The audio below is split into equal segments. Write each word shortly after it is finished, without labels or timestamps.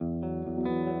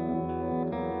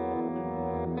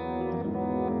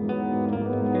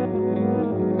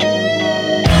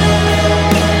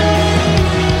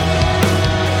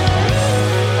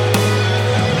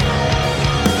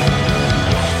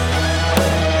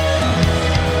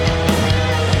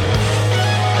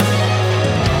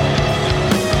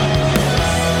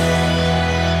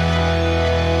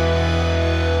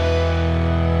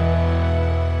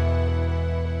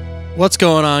What's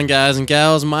going on, guys and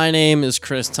gals? My name is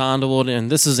Chris Tondewald, and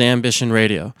this is Ambition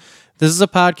Radio. This is a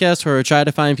podcast where we try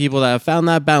to find people that have found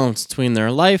that balance between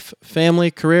their life, family,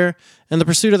 career, and the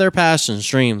pursuit of their passions,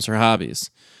 dreams, or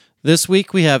hobbies. This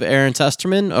week, we have Aaron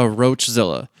Testerman of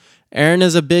Roachzilla. Aaron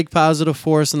is a big positive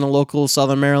force in the local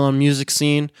Southern Maryland music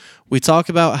scene. We talk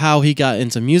about how he got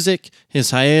into music,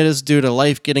 his hiatus due to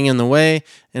life getting in the way,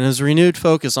 and his renewed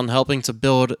focus on helping to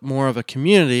build more of a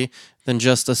community than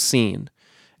just a scene.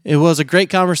 It was a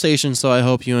great conversation, so I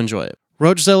hope you enjoy it.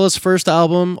 Roachzilla's first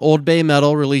album, Old Bay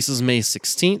Metal, releases May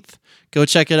 16th. Go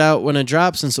check it out when it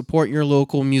drops and support your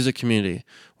local music community.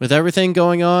 With everything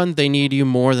going on, they need you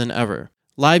more than ever.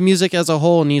 Live music as a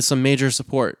whole needs some major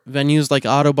support. Venues like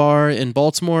Autobar in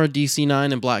Baltimore,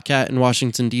 DC9, and Black Cat in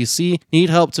Washington, D.C. need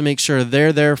help to make sure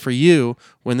they're there for you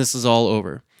when this is all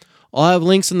over. I'll have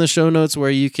links in the show notes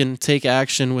where you can take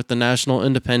action with the National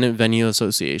Independent Venue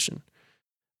Association.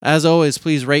 As always,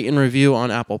 please rate and review on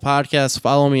Apple Podcasts,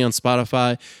 follow me on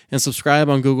Spotify, and subscribe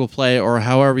on Google Play or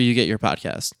however you get your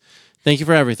podcast. Thank you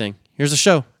for everything. Here's the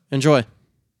show. Enjoy.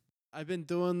 I've been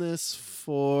doing this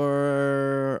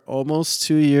for almost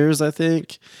 2 years, I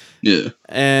think. Yeah.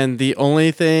 And the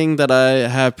only thing that I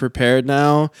have prepared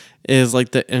now is like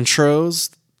the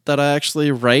intros that I actually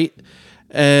write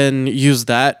and use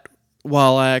that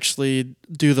while I actually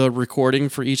do the recording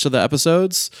for each of the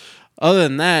episodes. Other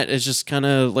than that, it's just kind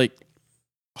of like,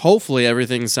 hopefully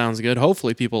everything sounds good.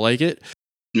 Hopefully people like it.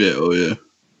 Yeah, oh yeah.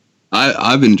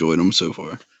 I've enjoyed them so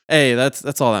far. Hey,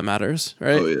 that's all that matters,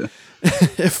 right? Oh yeah.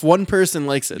 If one person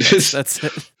likes it, that's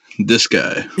it. This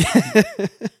guy.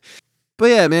 But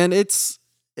yeah, man, it's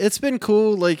been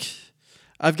cool. Like,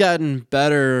 I've gotten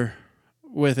better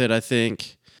with it, I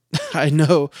think. I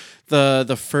know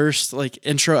the first like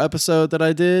intro episode that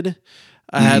I did,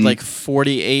 I had like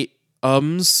 48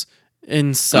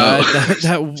 inside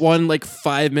that one like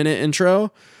 5-minute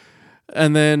intro.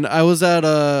 And then I was at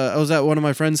one of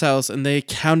my friend's house and they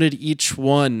counted each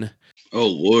one. Oh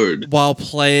Lord. While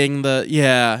playing the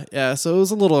so it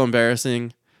was a little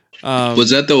embarrassing.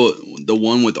 Was that the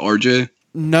one with RJ?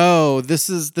 No, this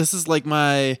is like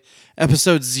my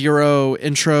episode 0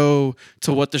 intro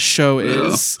to what the show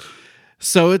is.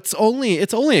 So it's only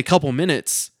a couple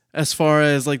minutes as far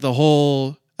as like the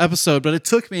whole episode, but it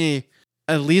took me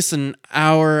at least an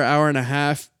hour and a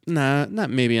half. Nah, not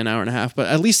maybe an hour and a half, but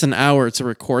at least an hour to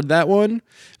record that one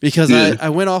because I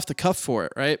went off the cuff for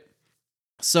it, right?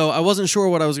 So I wasn't sure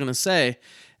what I was going to say,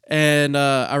 and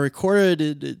I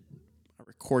recorded it.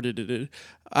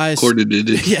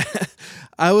 Yeah,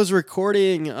 I was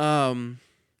recording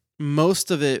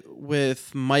most of it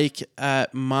with Mike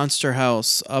at Monster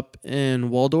House up in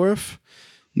Waldorf.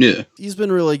 Yeah. He's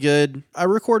been really good. I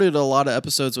recorded a lot of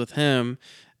episodes with him.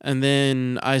 And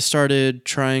then I started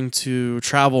trying to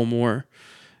travel more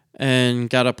and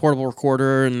got a portable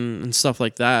recorder and stuff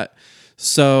like that.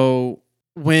 So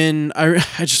when I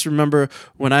just remember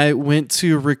when I went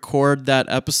to record that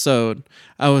episode,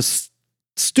 I was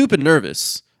stupid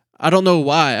nervous. I don't know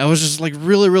why. I was just like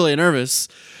really, really nervous.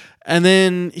 And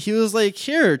then he was like,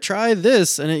 "Here, try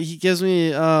this." And he gives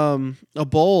me a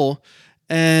bowl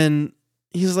and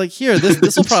he's like, "Here,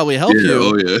 this will probably help you."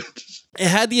 Oh yeah. It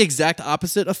had the exact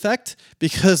opposite effect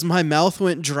because my mouth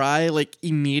went dry like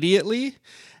immediately.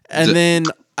 And then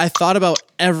I thought about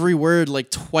every word like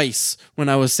twice when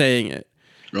I was saying it.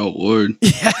 Oh Lord.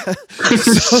 Yeah.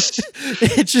 So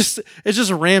it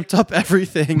just ramped up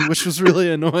everything, which was really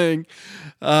annoying.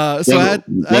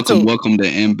 Welcome to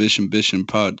Ambition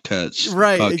Podcast.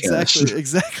 Right, podcast.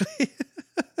 exactly.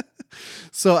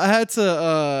 So I had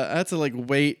to like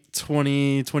wait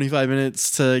 25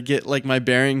 minutes to get like my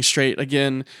bearings straight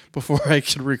again before I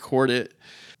could record it.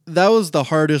 That was the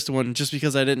hardest one just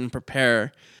because I didn't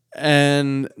prepare.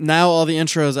 And now all the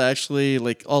intros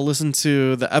I'll listen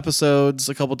to the episodes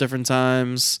a couple different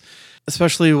times,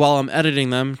 especially while I'm editing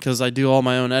them because I do all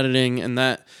my own editing, and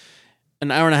that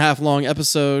an hour and a half long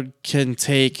episode can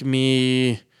take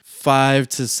me 5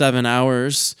 to 7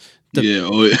 hours. Yeah.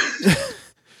 Oh yeah.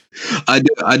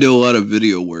 I do a lot of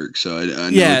video work, so I know.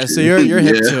 Yeah, so you're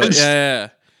hip to it. Yeah.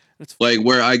 It's like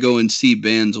where I go and see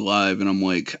bands live, and I'm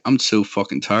like, I'm so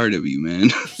fucking tired of you,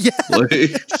 man. Yeah.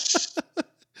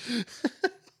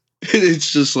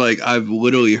 It's just like I've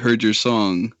literally heard your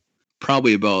song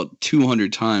probably about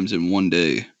 200 times in one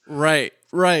day. Right.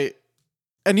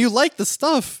 And you like the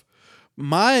stuff.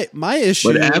 My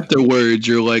issue. But afterwards,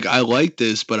 you're like, I like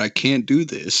this, but I can't do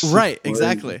this. Right.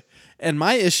 Exactly. And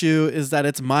my issue is that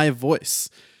it's my voice.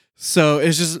 So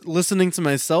it's just listening to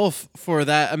myself for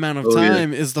that amount of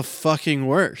time is the fucking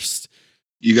worst.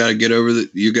 You gotta get over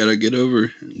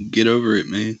get over it,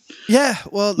 man. Yeah,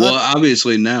 well,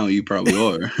 obviously now you probably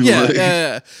are. yeah, Like,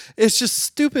 yeah. It's just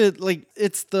stupid. Like,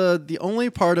 it's the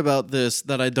only part about this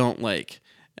that I don't like.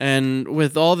 And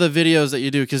with all the videos that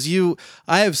you do, because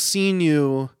I have seen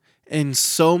you in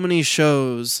so many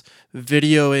shows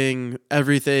videoing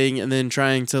everything and then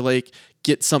trying to like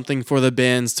get something for the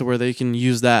bands to where they can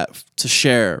use that to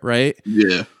share, right?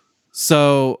 yeah.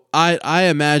 So I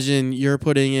imagine you're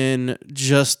putting in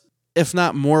just, if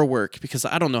not more work, because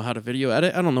I don't know how to video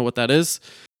edit. I don't know what that is.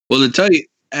 Well, to tell you,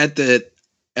 at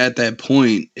that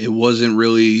point, it wasn't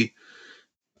really.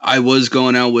 I was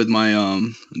going out with my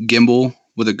gimbal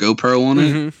with a GoPro on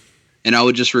it, and I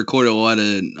would just record a lot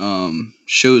of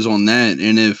shows on that.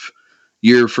 And if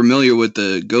you're familiar with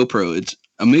the GoPro, it's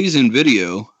amazing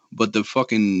video, but the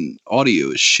fucking audio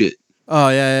is shit. Oh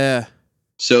yeah.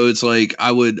 So it's like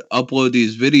I would upload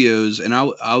these videos, and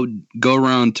I would go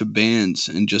around to bands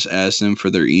and just ask them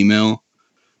for their email,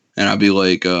 and I'd be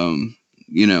like,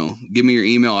 give me your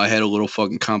email. I had a little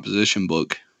fucking composition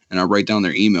book, and I write down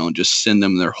their email and just send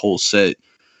them their whole set.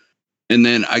 And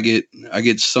then I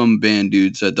get some band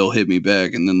dudes that they'll hit me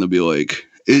back, and then they'll be like,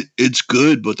 it's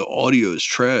good, but the audio is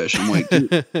trash. I'm like,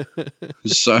 dude,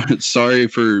 sorry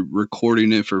for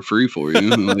recording it for free for you.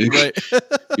 Like, right.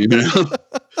 You know?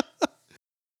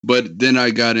 But then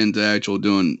I got into actual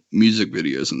doing music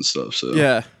videos and stuff. So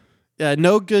yeah,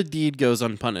 no good deed goes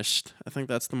unpunished. I think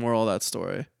that's the moral of that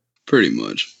story. Pretty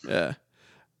much. Yeah.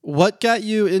 What got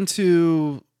you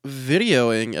into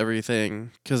videoing everything?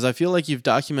 Because I feel like you've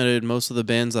documented most of the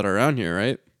bands that are around here,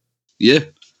 right? Yeah.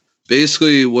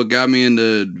 Basically, what got me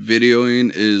into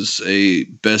videoing is a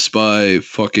Best Buy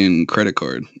fucking credit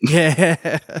card.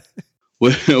 Yeah.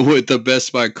 With the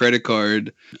Best Buy credit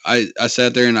card, I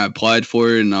sat there and I applied for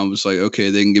it, and I was like,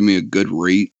 okay, they can give me a good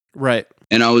rate. Right.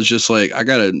 And I was just like, I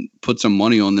gotta put some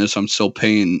money on this. I'm still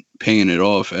paying it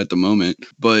off at the moment.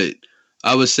 But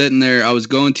I was sitting there, I was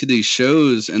going to these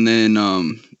shows, and then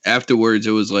afterwards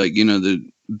it was like,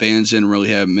 the bands didn't really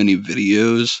have many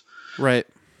videos. Right.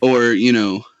 Or,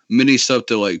 many stuff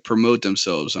to like promote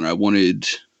themselves. And I wanted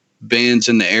bands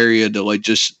in the area to like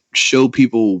just show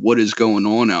people what is going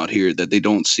on out here that they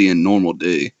don't see in normal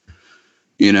day.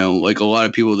 Like a lot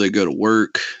of people that go to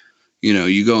work,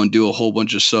 you go and do a whole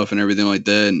bunch of stuff and everything like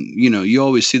that. And, you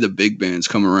always see the big bands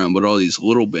come around, but all these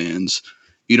little bands,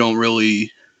 you don't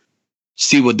really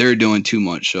see what they're doing too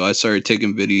much. So I started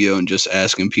taking video and just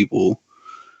asking people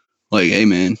like, hey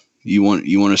man, you want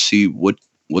to see what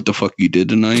the fuck you did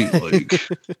tonight? Like,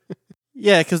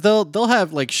 yeah, because they'll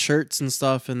have like shirts and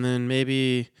stuff, and then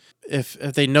maybe if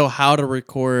they know how to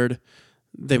record,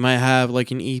 they might have like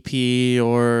an EP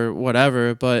or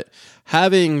whatever. But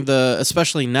having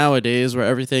especially nowadays where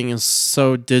everything is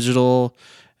so digital,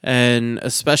 and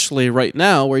especially right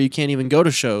now where you can't even go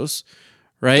to shows,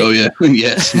 right? Oh yeah,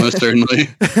 yes, most certainly.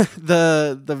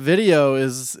 the video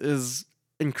is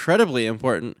incredibly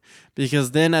important,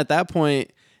 because then at that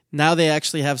point, now they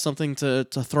actually have something to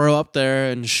throw up there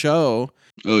and show.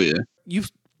 Oh yeah. You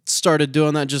started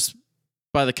doing that just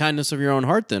by the kindness of your own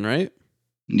heart then, right?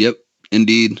 Yep,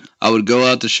 indeed. I would go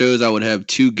out to shows. I would have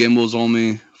 2 gimbals on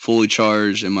me, fully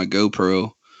charged, and my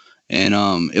GoPro. And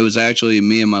it was actually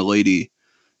me and my lady.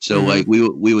 So like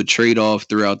we would trade off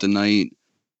throughout the night.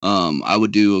 I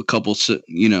would do a couple,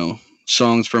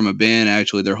 songs from a band,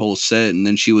 actually their whole set, and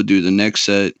then she would do the next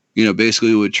set. Basically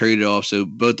we would trade it off, so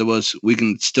both of us, we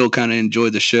can still kind of enjoy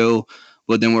the show,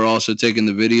 but then we're also taking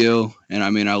the video. And I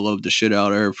mean, I love the shit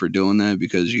out of her for doing that,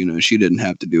 because she didn't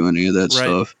have to do any of that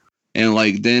stuff. And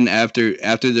like then after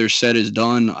their set is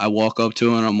done, I walk up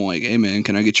to her and I'm like, hey man,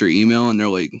 can I get your email? And they're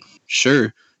like,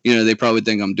 sure. They probably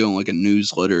think I'm doing like a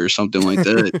newsletter or something like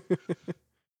that.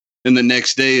 And the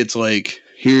next day it's like,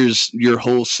 here's your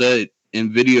whole set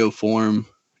in video form.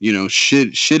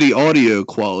 Shitty audio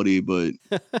quality, but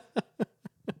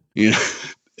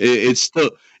it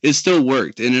still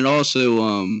worked. And it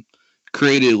also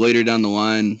created later down the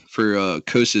line for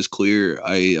Coast is Clear.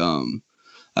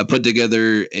 I put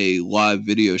together a live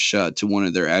video shot to one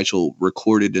of their actual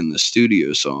recorded in the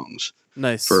studio songs.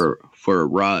 Nice. For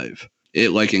Arrive.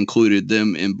 It like included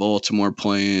them in Baltimore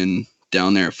playing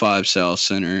down there at 5 South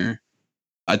Center.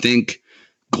 I think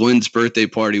Glenn's birthday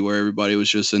party, where everybody was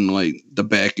just in like the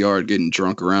backyard getting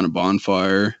drunk around a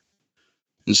bonfire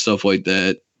and stuff like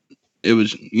that. It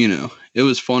was, it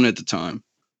was fun at the time.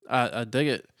 I dig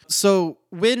it. So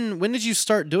when did you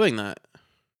start doing that?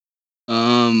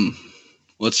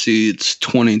 Let's see, it's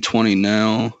 2020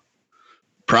 now.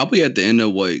 Probably at the end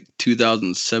of like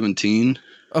 2017.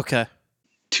 Okay.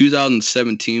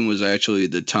 2017 was actually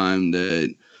the time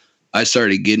that I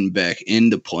started getting back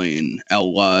into playing out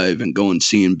live and going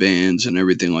seeing bands and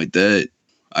everything like that,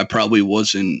 I probably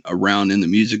wasn't around in the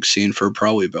music scene for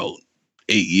probably about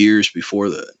 8 years before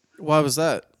that. Why was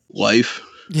that? Life.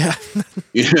 Yeah.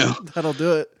 That'll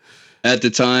do it. At the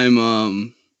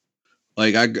time,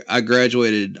 like I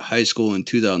graduated high school in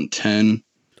 2010.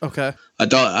 Okay. I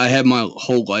thought I had my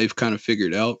whole life kind of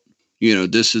figured out.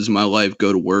 This is my life.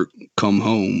 Go to work, come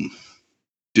home,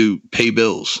 pay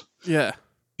bills. Yeah.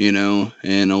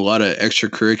 And a lot of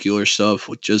extracurricular stuff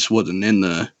just wasn't in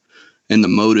the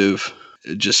motive.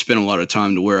 It just spent a lot of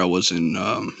time to where I wasn't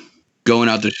going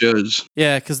out to shows.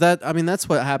 Yeah, because that's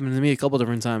what happened to me a couple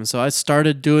different times. So I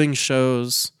started doing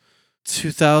shows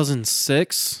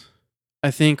 2006,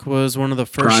 I think was one of the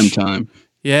first. Prime time.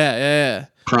 Yeah.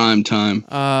 Prime time.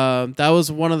 That was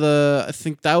I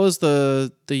think that was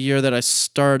the year that I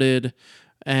started,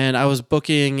 and I was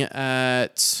booking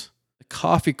at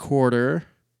Coffee Quarter.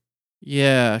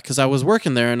 Yeah, because I was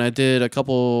working there and I did a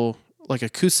couple like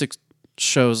acoustic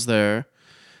shows there.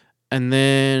 And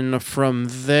then from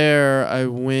there, I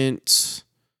went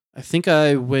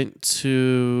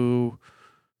to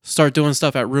start doing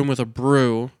stuff at Room with a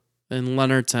Brew in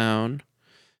Leonardtown.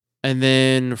 And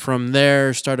then from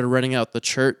there, started renting out the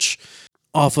church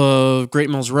off of Great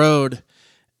Mills Road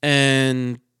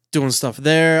and doing stuff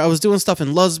there. I was doing stuff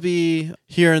in Lusby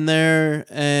here and there,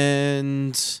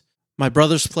 and my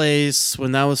brother's place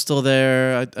when that was still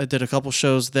there. I did a couple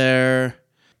shows there.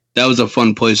 That was a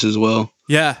fun place as well.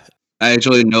 Yeah. I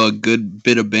actually know a good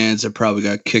bit of bands that probably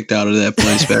got kicked out of that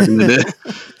place back in the day.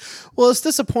 Well, it's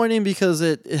disappointing because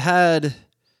it had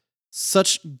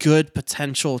such good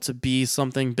potential to be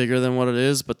something bigger than what it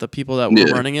is, but the people that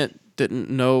were running it didn't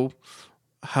know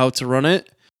how to run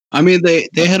it. I mean, they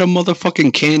had a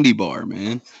motherfucking candy bar,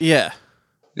 man. Yeah.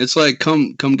 It's like,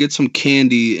 come get some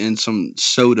candy and some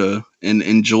soda and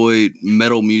enjoy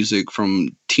metal music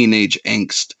from teenage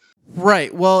angst.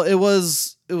 Right. Well, it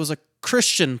was a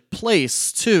Christian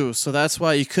place too, so that's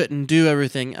why you couldn't do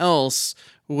everything else,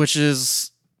 which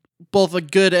is both a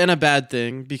good and a bad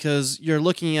thing, because you're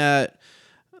looking at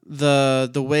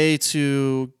the way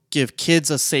to give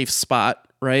kids a safe spot,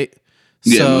 right?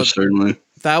 Yeah, so most certainly.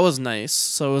 That was nice.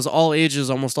 So it was all ages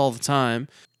almost all the time.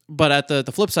 But at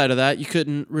the flip side of that, you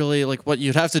couldn't really, like, what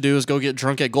you'd have to do is go get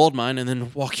drunk at Goldmine and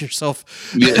then walk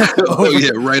yourself. Yeah. Oh,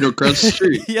 yeah. Right across the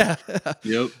street. Yeah.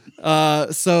 Yep.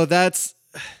 So that's,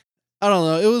 I don't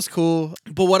know. It was cool.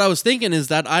 But what I was thinking is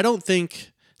that I don't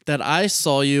think that I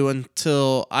saw you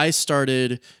until I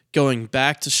started going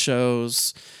back to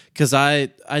shows, because I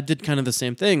did kind of the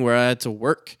same thing where I had to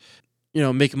work,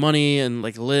 make money and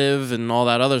like live and all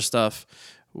that other stuff,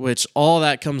 which all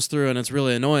that comes through, and it's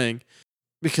really annoying.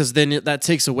 Because then that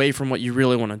takes away from what you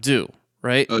really want to do,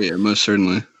 right? Oh, yeah, most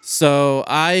certainly. So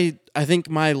I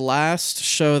think my last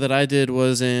show that I did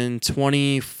was in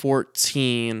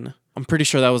 2014. I'm pretty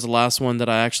sure that was the last one that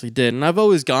I actually did. And I've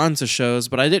always gone to shows,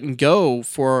 but I didn't go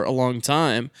for a long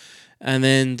time. And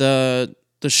then the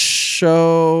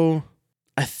show,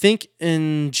 I think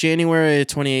in January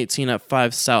 2018 at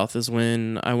 5 South is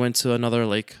when I went to another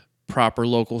like proper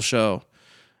local show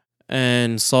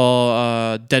and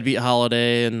saw Deadbeat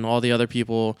Holiday and all the other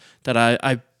people that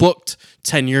I booked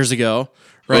 10 years ago,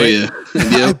 right? Oh,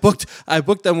 yeah. Yep. I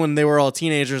booked them when they were all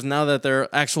teenagers. Now that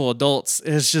they're actual adults,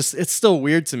 it's still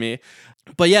weird to me.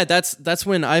 But yeah, that's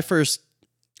when I first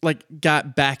like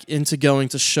got back into going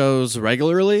to shows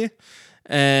regularly.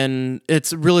 And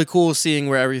it's really cool seeing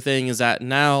where everything is at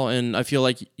now. And I feel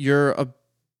like you're a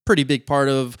pretty big part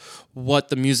of what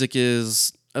the music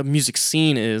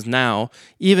scene is now,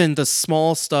 even the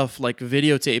small stuff like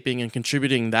videotaping and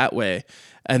contributing that way.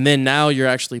 And then now you're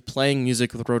actually playing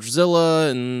music with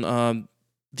Roachzilla and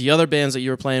the other bands that you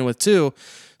were playing with too.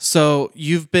 So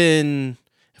you've been,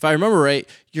 if I remember right,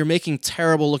 you're making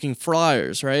terrible looking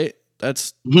flyers, right?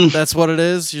 That's what it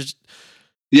is.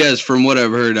 Yes, from what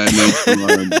I've heard, I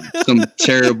made some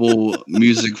terrible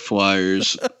music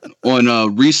flyers on a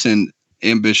recent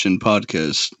Ambition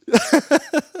podcast.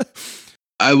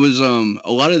 I was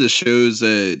a lot of the shows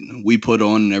that we put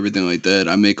on and everything like that,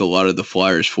 I make a lot of the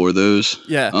flyers for those.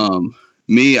 Yeah.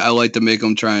 I like to make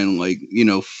them try and like,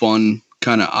 fun,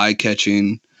 kind of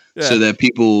eye-catching, so that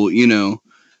people,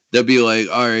 they'll be like,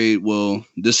 all right, well,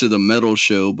 this is a metal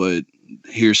show, but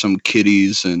here's some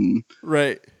kitties and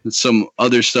some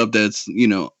other stuff that's,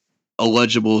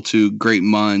 illegible to great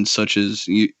minds such as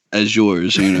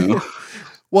yours,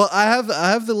 Well, I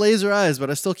have the laser eyes, but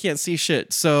I still can't see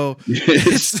shit. So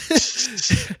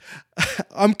it's,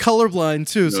 I'm colorblind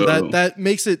too, so that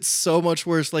makes it so much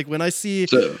worse. Like when I see,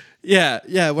 when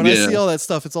I see all that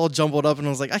stuff, it's all jumbled up, and I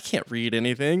was like, I can't read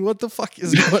anything. What the fuck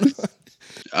is going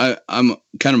on? I'm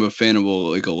kind of a fan of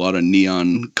like a lot of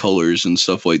neon colors and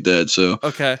stuff like that. So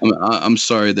okay, I'm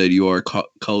sorry that you are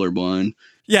colorblind.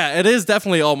 Yeah, it is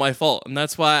definitely all my fault, and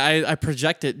that's why I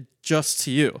project it just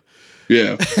to you.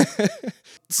 Yeah.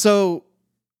 So,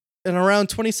 in around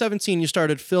 2017, you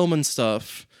started filming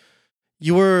stuff.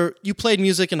 You played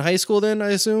music in high school then, I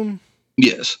assume?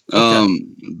 Yes. Okay.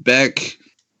 Back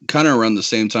kind of around the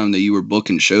same time that you were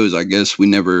booking shows, I guess we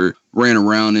never ran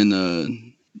around in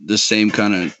the same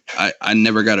kind of. I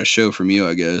never got a show from you,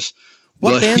 I guess.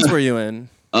 What bands were you in?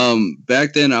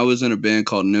 Back then I was in a band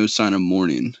called No Sign of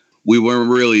Mourning. We weren't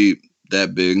really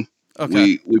that big.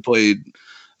 Okay. We played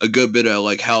a good bit of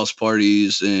like house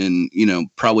parties and,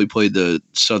 probably played the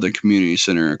Southern Community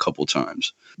Center a couple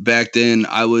times. Back then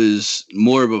I was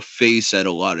more of a face at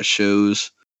a lot of shows.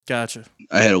 Gotcha.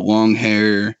 I had long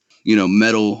hair,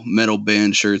 metal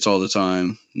band shirts all the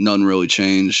time. Nothing really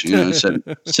changed,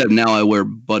 except now I wear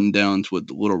button downs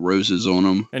with little roses on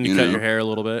them. And you cut your hair a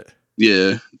little bit.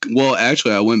 Yeah. Well,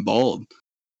 actually I went bald.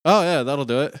 Oh yeah, that'll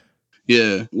do it.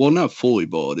 Yeah. Well, not fully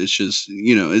bald. It's just,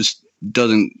 it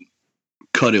doesn't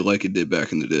cut it like it did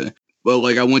back in the day. But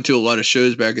like I went to a lot of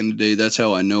shows back in the day. That's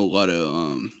how I know a lot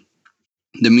of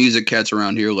the music cats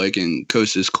around here, like in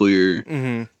Coast is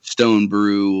Clear, Stone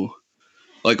Brew,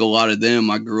 like a lot of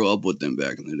them. I grew up with them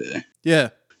back in the day. Yeah.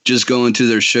 Just going to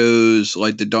their shows,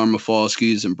 like the Dharma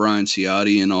Falskys and Brian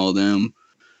Ciotti and all them.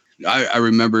 I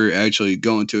remember actually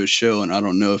going to a show, and I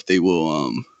don't know if they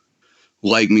will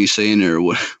like me saying it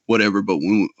or whatever, but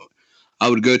when I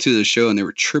would go to the show and they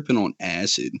were tripping on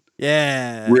acid.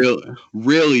 Yeah.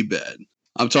 Really bad.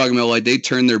 I'm talking about like they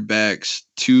turned their backs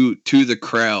to the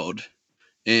crowd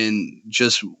and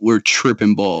just were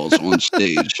tripping balls on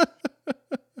stage.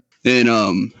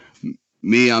 And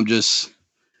me, I'm just,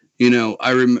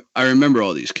 I remember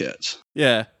all these cats.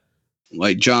 Yeah.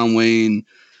 Like John Wayne,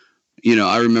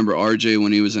 I remember RJ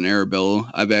when he was in Arabella.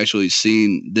 I've actually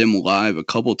seen them live a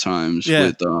couple times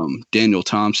with Daniel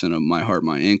Thompson of My Heart,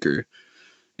 My Anchor.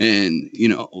 And,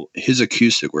 his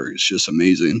acoustic work is just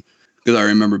amazing. Because I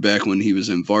remember back when he was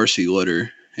in Varsity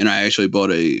Letter, and I actually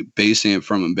bought a bass amp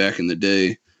from him back in the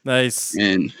day. Nice.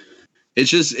 And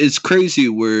it's crazy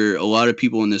where a lot of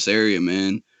people in this area,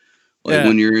 man, like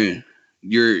when you're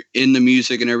in the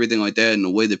music and everything like that, and the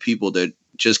way the people that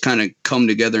just kind of come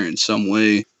together in some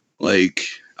way. Like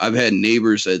I've had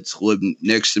neighbors that's lived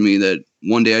next to me that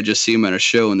one day I just see them at a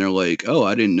show and they're like, "Oh,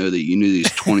 I didn't know that you knew these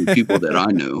 20 people that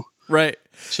I know." Right.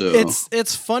 So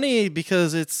it's funny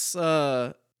because it's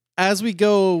as we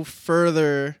go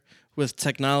further with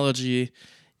technology,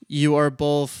 you are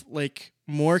both like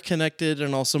more connected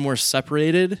and also more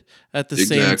separated at the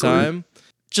same time.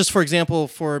 Just for example,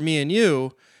 for me and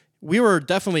you, we were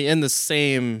definitely in the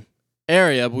same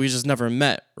area, but we just never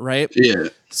met, right? Yeah.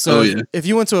 So if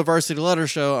you went to a Varsity Letter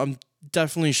show, I'm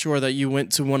definitely sure that you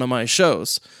went to one of my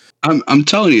shows. I'm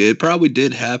telling you, it probably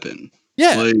did happen.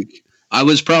 Yeah. Like I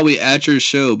was probably at your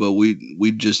show, but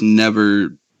we just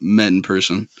never met in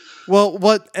person. Well,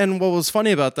 what was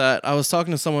funny about that, I was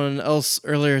talking to someone else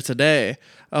earlier today.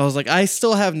 I was like, I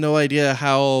still have no idea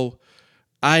how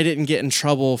I didn't get in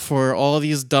trouble for all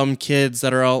these dumb kids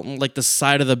that are out on like the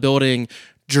side of the building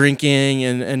drinking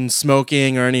and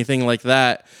smoking or anything like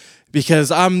that.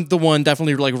 Because I'm the one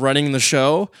definitely like running the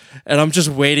show, and I'm just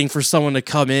waiting for someone to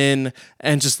come in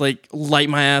and just like light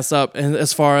my ass up. And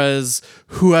as far as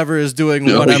whoever is doing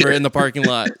whatever in the parking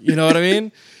lot, you know what I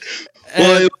mean?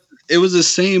 Well, it was the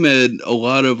same at a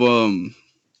lot of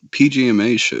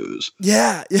PGMA shows.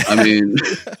 Yeah. I mean,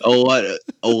 a lot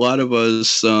of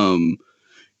us,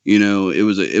 it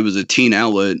was a teen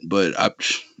outlet, but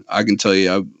I can tell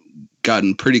you, I've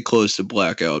gotten pretty close to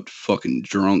blackout, fucking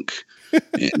drunk.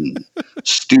 And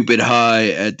stupid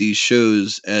high at these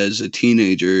shows as a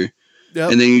teenager.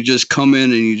 Yep. And then you just come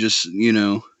in and you just,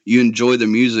 you enjoy the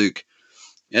music.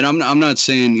 And I'm not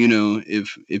saying,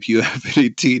 if you have any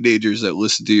teenagers that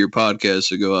listen to your podcast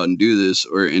to go out and do this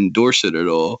or endorse it at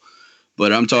all.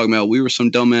 But I'm talking about we were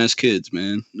some dumbass kids,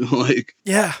 man. Like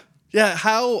Yeah.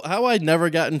 How I never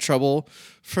got in trouble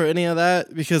for any of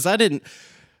that, because I didn't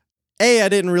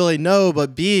really know,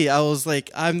 but B, I was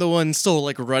like, I'm the one still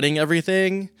like running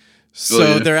everything.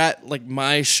 So they're at like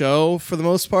my show for the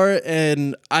most part.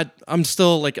 And I'm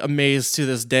still like amazed to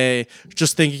this day,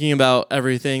 just thinking about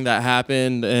everything that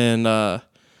happened. And,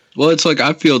 well, it's like,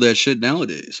 I feel that shit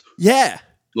nowadays. Yeah.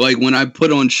 Like when I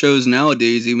put on shows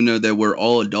nowadays, even though that we're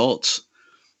all adults,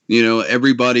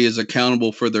 everybody is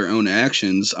accountable for their own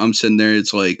actions. I'm sitting there,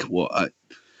 it's like, well,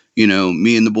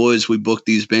 me and the boys, we booked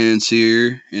these bands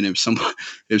here, and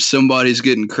if somebody's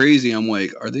getting crazy, I'm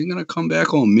like, are they gonna come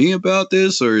back on me about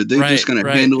this, or are they just gonna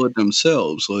handle it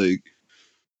themselves? Like,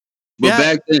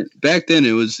 but back then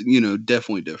it was,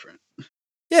 definitely different.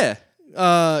 Yeah,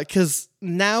 because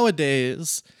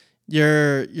nowadays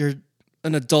you're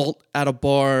an adult at a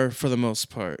bar for the most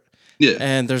part. Yeah,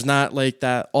 and there's not like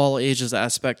that all ages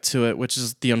aspect to it, which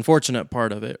is the unfortunate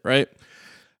part of it, right?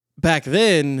 Back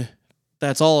then,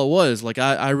 that's all it was. Like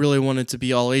I really wanted to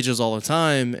be all ages all the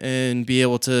time and be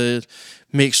able to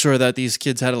make sure that these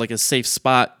kids had like a safe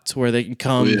spot to where they can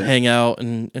come hang out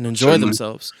and enjoy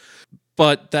themselves.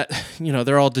 But that,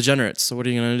 they're all degenerates. So what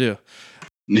are you going to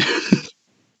do?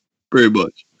 Pretty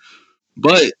much.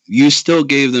 But you still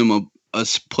gave them a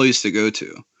place to go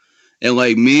to. And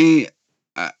like me,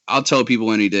 I'll tell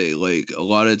people any day, like a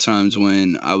lot of times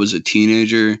when I was a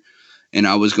teenager and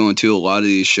I was going to a lot of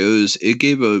these shows, it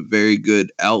gave a very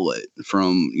good outlet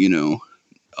from,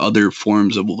 other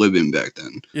forms of living back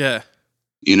then. Yeah.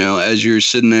 As you're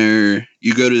sitting there,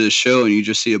 you go to the show and you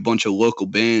just see a bunch of local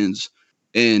bands.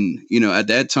 And, at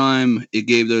that time, it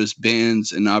gave those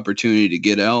bands an opportunity to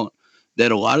get out,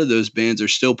 that a lot of those bands are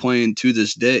still playing to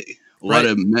this day. A lot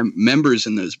of members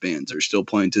in those bands are still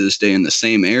playing to this day in the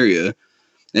same area.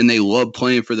 And they love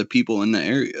playing for the people in the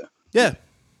area. Yeah.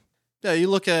 Yeah, you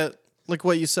look at, like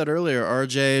what you said earlier,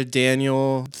 RJ,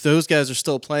 Daniel, those guys are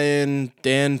still playing.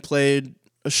 Dan played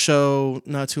a show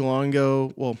not too long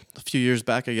ago. Well, a few years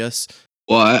back, I guess.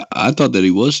 Well, I thought that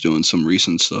he was doing some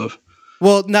recent stuff.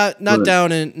 Well, not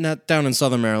down in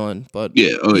Southern Maryland, but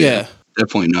yeah, yeah.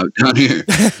 Definitely not down here.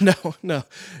 No.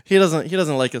 He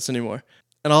doesn't like us anymore.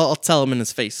 And I'll tell him in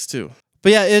his face too.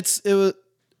 But yeah, it's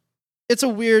a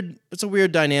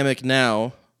weird dynamic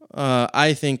now,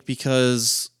 I think,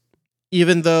 because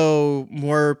even though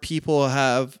more people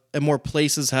have and more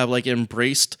places have like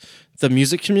embraced the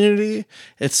music community,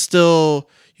 it's still,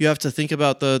 you have to think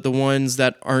about the ones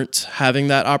that aren't having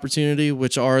that opportunity,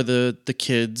 which are the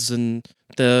kids and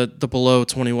the below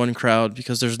 21 crowd,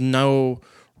 because there's no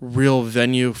real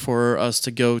venue for us to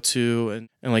go to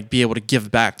and like be able to give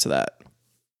back to that.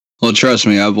 Well, trust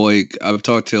me, I've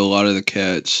talked to a lot of the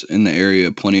cats in the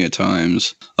area plenty of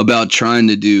times about trying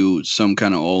to do some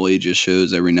kind of all ages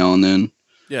shows every now and then.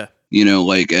 Yeah.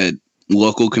 Like at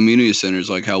local community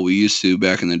centers, like how we used to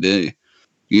back in the day.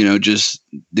 Just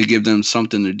to give them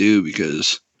something to do,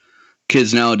 because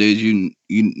kids nowadays, you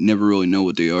never really know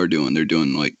what they are doing. They're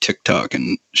doing like TikTok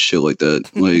and shit like that,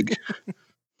 like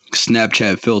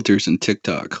Snapchat filters and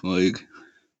TikTok, like.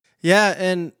 Yeah,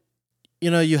 and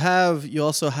you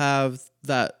also have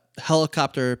that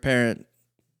helicopter parent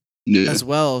as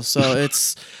well. So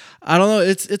it's, I don't know,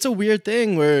 it's a weird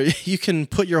thing where you can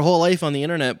put your whole life on the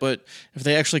internet, but if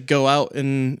they actually go out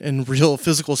in real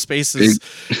physical spaces.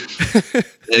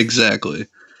 Exactly.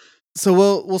 So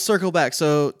we'll circle back.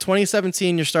 So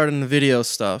 2017, you're starting the video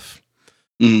stuff.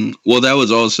 Mm-hmm. Well, that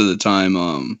was also the time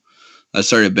I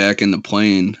started back into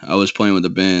playing. I was playing with the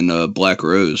band Black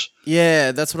Rose.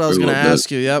 Yeah, that's what I was going to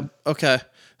ask you. Yep. Okay.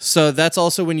 So that's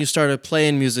also when you started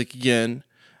playing music again.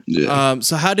 Yeah.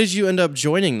 So how did you end up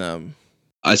joining them?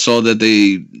 I saw that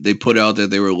they put out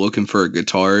that they were looking for a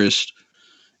guitarist.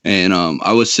 And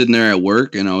I was sitting there at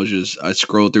work, and I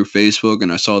scrolled through Facebook,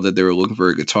 and I saw that they were looking for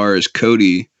a guitarist.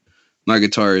 Cody, my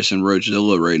guitarist in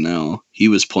Roachzilla right now, he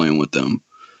was playing with them.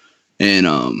 And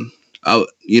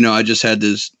I just had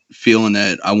this feeling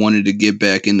that I wanted to get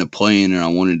back into playing, and I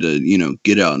wanted to,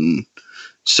 get out and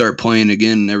start playing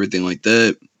again and everything like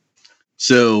that.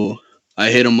 So I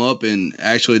hit them up, and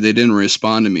actually they didn't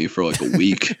respond to me for like a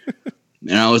week.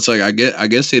 And I was like, I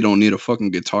guess they don't need a fucking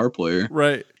guitar player.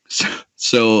 Right.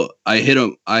 So I hit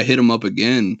them up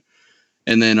again,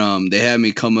 and then they had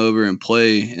me come over and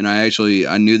play. And I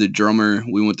knew the drummer.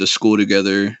 We went to school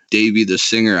together. Davey, the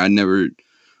singer, I never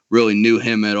really knew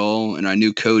him at all, and I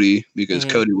knew Cody because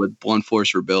Cody was Blunt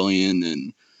Force Rebellion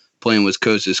and playing with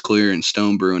Coast is Clear and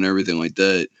Stone Brew and everything like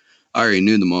that. I already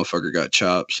knew the motherfucker got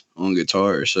chops on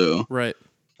guitar, so right.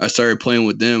 I started playing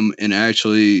with them, and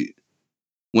actually,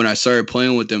 when I started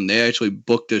playing with them, they actually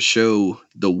booked a show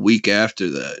the week after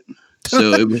that.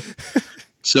 So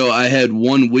so I had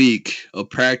 1 week of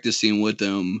practicing with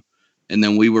them, and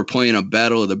then we were playing a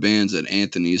Battle of the Bands at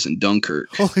Anthony's in Dunkirk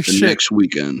next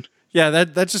weekend. Yeah,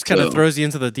 that just kind of throws you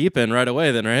into the deep end right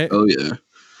away then, right? Oh, yeah.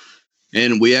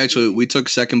 And we took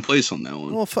second place on that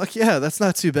one. Well, fuck yeah, that's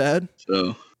not too bad.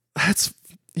 So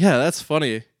that's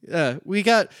funny. Yeah,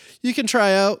 you can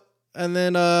try out and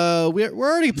then we're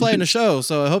already playing a show,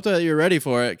 so I hope that you're ready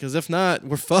for it. Because if not,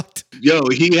 we're fucked. Yo,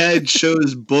 he had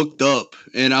shows booked up,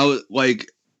 and I was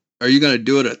like, "Are you gonna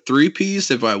do it a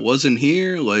 3-piece if I wasn't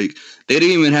here?" Like, they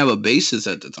didn't even have a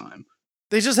bassist at the time.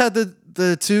 They just had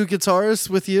the two guitarists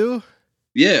with you.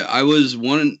 Yeah, I was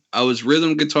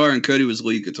rhythm guitar, and Cody was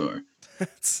lead guitar.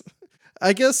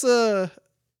 I guess I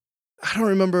don't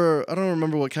remember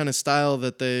what kind of style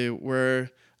that they were.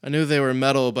 I knew they were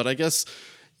metal, but I guess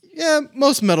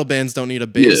most metal bands don't need a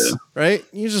bass, right?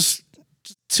 You just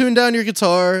tune down your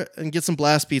guitar and get some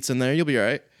blast beats in there, you'll be all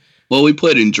right. Well, we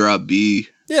played in drop B.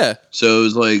 Yeah. So it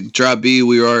was like drop B,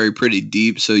 we were already pretty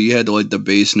deep, so you had to like the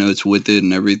bass notes with it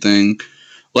and everything.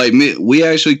 Like we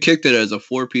actually kicked it as a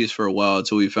 4-piece for a while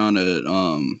until we found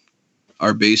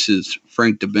our bassist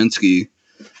Frank Dubinsky,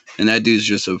 and that dude's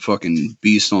just a fucking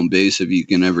beast on bass if you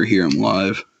can ever hear him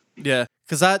live. Yeah,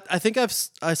 because I think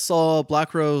I saw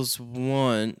Black Rose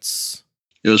once.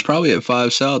 It was probably at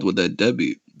 5 South with that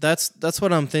Deadbeat. That's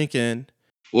what I'm thinking.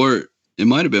 Or it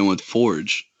might have been with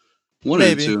Forge.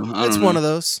 Maybe. Of the two. It's one of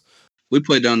those. We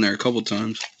played down there a couple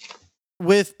times.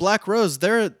 With Black Rose,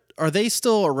 are they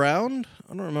still around?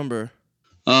 I don't remember.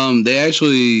 They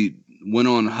actually went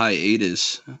on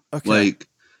hiatus. Okay. Like,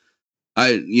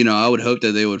 I would hope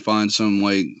that they would find some,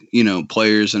 like,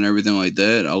 players and everything like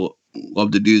that. I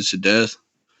love the dudes to death.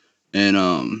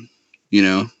 And,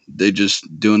 they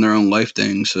just doing their own life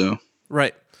thing, so.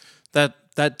 Right.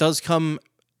 That does come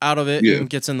out of it and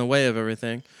gets in the way of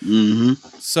everything. Mm-hmm.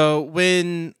 So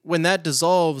when that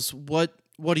dissolves, what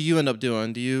do you end up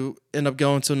doing? Do you end up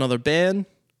going to another band?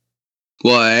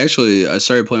 Well, I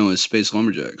started playing with Space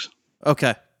Lumberjacks.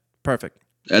 Okay, perfect.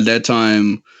 At that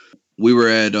time, we were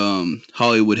at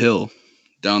Hollywood Hill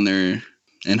down there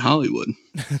in Hollywood.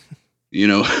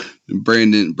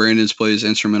 Brandon's place,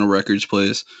 Instrumental Records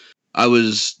place. I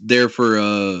was there for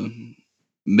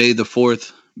May the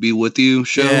 4th Be With You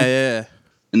show. Yeah.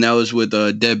 And that was with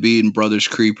Deadbeat and Brothers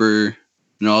Creeper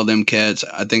and all them cats.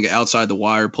 I think Outside the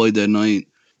Wire played that night.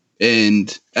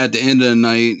 And at the end of the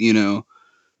night,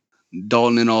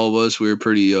 Dalton and all of us, we were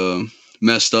pretty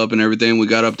messed up and everything. We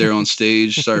got up there on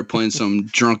stage, started playing some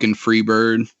Drunken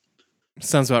Freebird.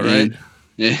 Sounds about right.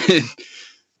 And,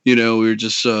 we were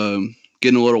just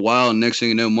getting a little wild. And next thing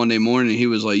you know, Monday morning, he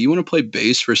was like, "You want to play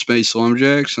bass for Space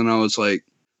Lumberjacks?" And I was like,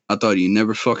 "I thought you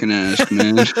never fucking asked,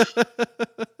 man."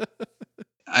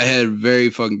 I had very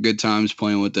fucking good times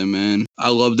playing with them, man. I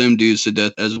love them dudes to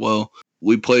death as well.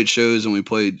 We played shows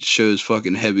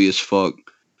fucking heavy as fuck.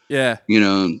 Yeah.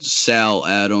 Sal,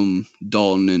 Adam,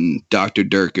 Dalton, and Dr.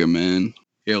 Durka, man.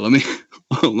 Here, let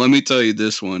me tell you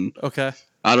this one. Okay.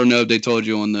 I don't know if they told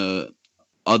you on the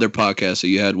other podcast that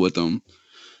you had with them.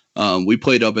 We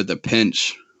played up at the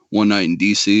Pinch one night in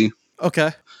DC.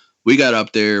 Okay. We got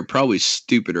up there probably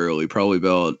stupid early, probably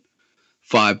about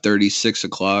 5:30, 6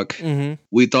 o'clock. Mm-hmm.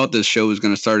 We thought this show was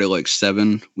going to start at like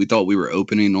 7. We thought we were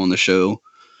opening on the show.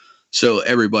 So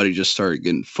everybody just started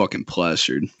getting fucking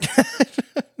plastered.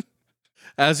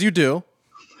 As you do.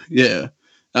 Yeah.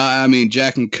 I mean,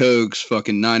 Jack and Coke's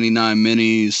fucking 99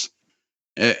 minis.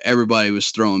 Everybody was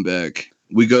throwing back.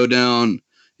 We go down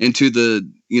into the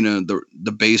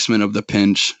basement of the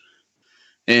Pinch.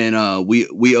 And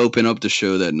we open up the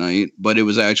show that night. But it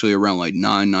was actually around like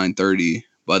 9:30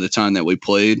 by the time that we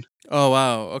played. Oh,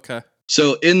 wow. Okay.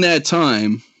 So in that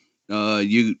time,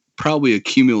 you probably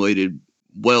accumulated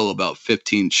about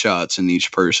 15 shots in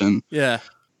each person. Yeah.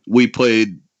 We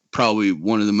played probably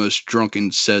one of the most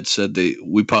drunken sets that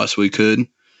we possibly could.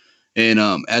 And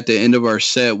at the end of our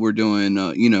set, we're doing,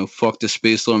 Fuck the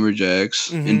Space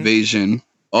Lumberjacks, Invasion.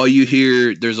 All you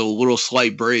hear, there's a little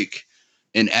slight break,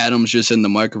 and Adam's just in the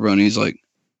microphone. He's like,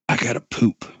 "I gotta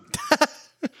poop."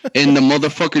 And the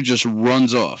motherfucker just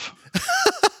runs off.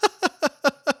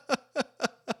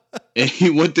 And he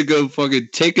went to go fucking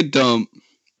take a dump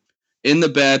in the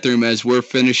bathroom as we're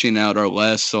finishing out our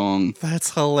last song.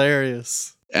 That's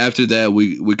hilarious. After that,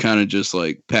 we kind of just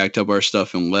like packed up our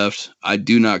stuff and left. I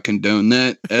do not condone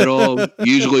that at all.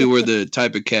 Usually we're the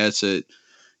type of cats that,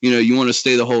 you want to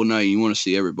stay the whole night. You want to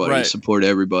see everybody, right. Support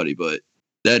everybody. But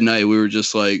that night we were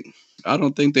just like, I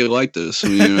don't think they like this.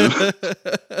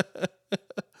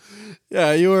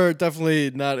 Yeah, you were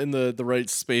definitely not in the right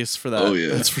space for that. Oh,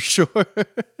 yeah. That's for sure.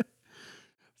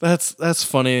 That's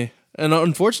funny. And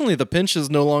unfortunately, the Pinch is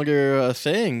no longer a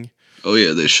thing. Oh,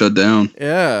 yeah, they shut down.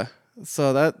 Yeah,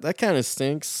 so that kind of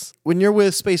stinks. When you're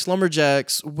with Space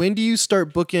Lumberjacks, when do you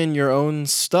start booking your own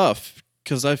stuff?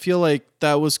 Because I feel like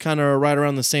that was kind of right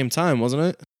around the same time, wasn't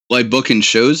it? Like booking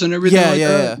shows and everything that?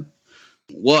 Yeah.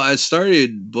 Well, I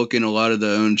started booking a lot of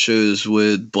the own shows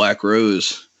with Black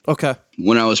Rose. Okay.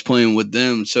 when I was playing with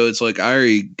them. So it's like I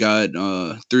already got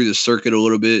through the circuit a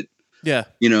little bit, Yeah.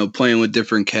 playing with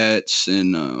different cats.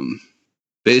 And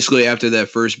basically after that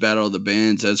first battle of the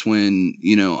bands, that's when,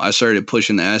 I started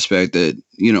pushing the aspect that,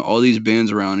 all these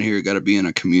bands around here got to be in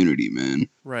a community, man.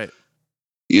 Right.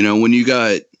 When you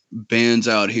got bands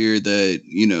out here that,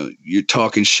 you're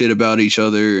talking shit about each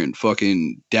other and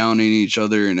fucking downing each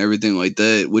other and everything like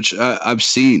that, which I've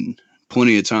seen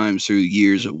plenty of times through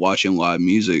years of watching live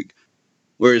music,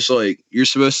 where it's like you're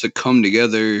supposed to come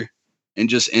together and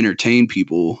just entertain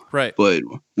people. Right. But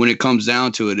when it comes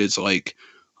down to it, it's like,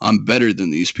 I'm better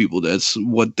than these people. That's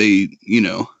what they,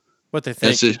 what they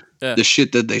think. That's the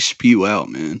shit that they spew out,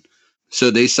 man.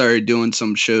 So they started doing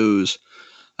some shows.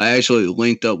 I actually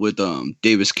linked up with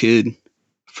Davis Kidd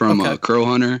from Crow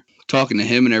Hunter, talking to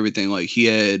him and everything. Like, he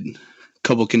had a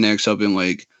couple connects up in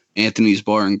like Anthony's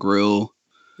Bar and Grill.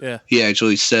 Yeah. He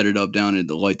actually set it up down at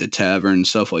the tavern and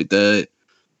stuff like that.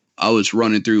 I was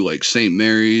running through like St.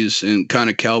 Mary's and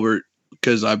kind of Calvert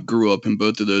because I grew up in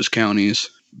both of those counties.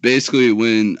 Basically,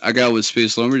 when I got with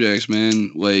Space Lumberjacks,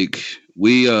 man, like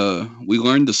we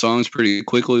learned the songs pretty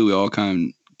quickly. We all kind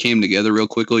of came together real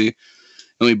quickly,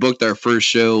 and we booked our first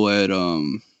show at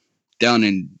down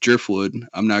in Driftwood.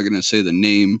 I'm not gonna say the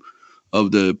name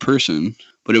of the person,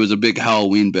 but it was a big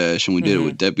Halloween bash, and we did it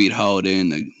with Deadbeat Holiday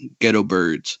and the Ghetto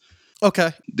Birds.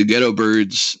 Okay. The Ghetto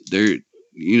Birds, they're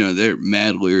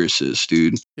mad lyricists,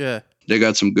 dude. Yeah. They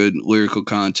got some good lyrical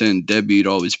content. Deadbeat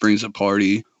always brings a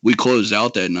party. We closed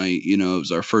out that night, it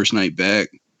was our first night back,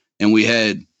 and we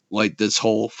had like this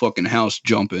whole fucking house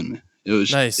jumping. It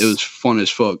was nice. It was fun as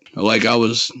fuck. Like, I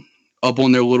was up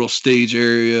on their little stage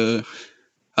area.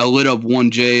 I lit up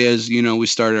one J as, we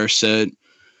started our set,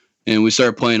 and we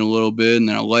started playing a little bit, and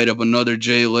then I light up another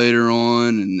J later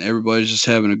on, and everybody's just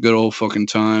having a good old fucking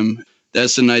time.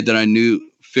 That's the night that I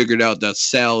figured out that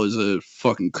Sal is a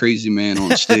fucking crazy man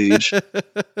on stage.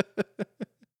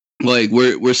 Like,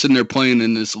 we're sitting there playing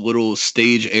in this little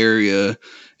stage area,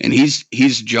 and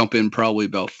he's jumping probably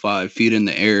about 5 feet in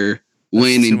the air,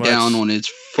 landing down on his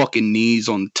fucking knees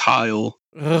on tile.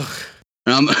 Ugh.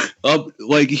 And I'm up,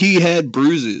 like, he had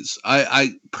bruises.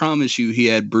 I promise you, he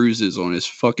had bruises on his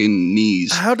fucking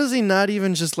knees. How does he not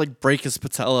even just like break his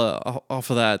patella off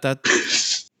of that?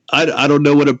 I don't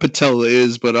know what a patella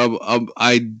is, but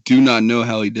I do not know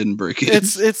how he didn't break it.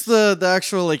 It's the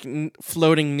actual like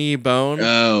floating knee bone.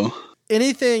 Oh.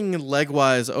 Anything leg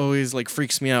wise always like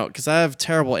freaks me out because I have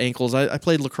terrible ankles. I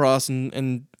played lacrosse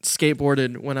and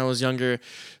skateboarded when I was younger,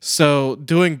 so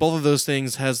doing both of those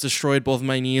things has destroyed both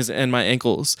my knees and my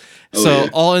ankles.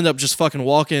 I'll end up just fucking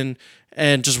walking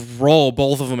and just roll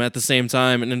both of them at the same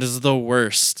time, and it is the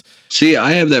worst. See,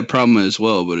 I have that problem as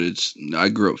well, but I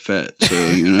grew up fat, so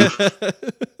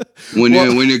when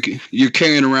you're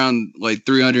carrying around like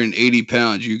 380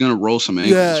 pounds, you're gonna roll some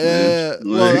ankles. Yeah.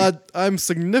 Well, I'm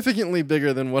significantly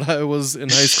bigger than what I was in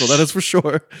high school. That is for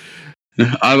sure.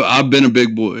 I've been a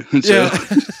big boy. So.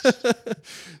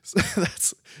 Yeah.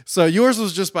 So yours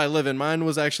was just by living. Mine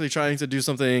was actually trying to do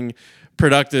something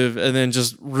productive and then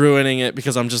just ruining it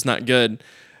because I'm just not good.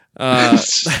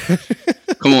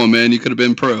 Come on, man! You could have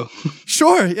been pro.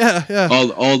 Sure, yeah.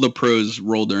 All the pros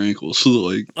rolled their ankles.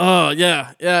 Like, oh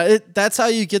yeah. That's how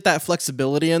you get that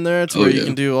flexibility in there. It's where you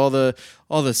can do all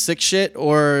the sick shit.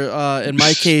 Or in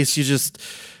my case, you just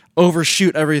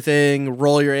overshoot everything,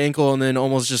 roll your ankle, and then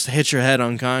almost just hit your head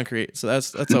on concrete. So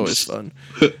that's always fun.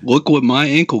 Look what my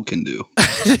ankle can do.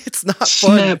 It's not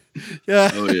fun.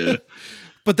 Yeah. Oh yeah.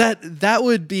 But that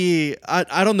would be,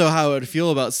 I don't know how I would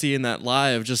feel about seeing that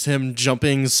live, just him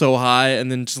jumping so high and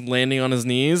then just landing on his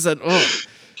knees.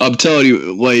 I'm telling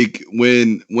you, like,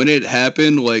 when it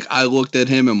happened, like, I looked at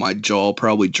him and my jaw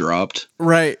probably dropped.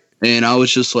 Right. And I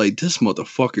was just like, this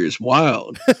motherfucker is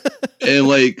wild. And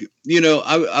like,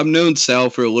 I've known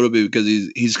Sal for a little bit because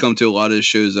he's come to a lot of the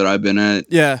shows that I've been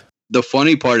at. Yeah. The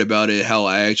funny part about it, how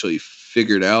I actually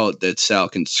figured out that Sal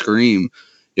can scream,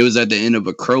 it was at the end of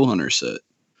a Crow Hunter set.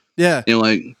 Yeah. And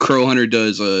like Crow Hunter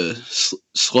does a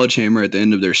sledgehammer at the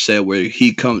end of their set where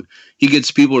he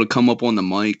gets people to come up on the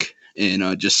mic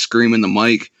and just scream in the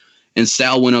mic. And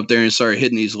Sal went up there and started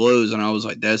hitting these lows, and I was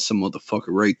like, that's the motherfucker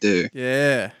right there.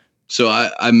 Yeah. So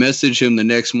I messaged him the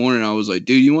next morning. I was like,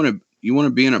 dude, you want to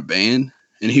be in a band?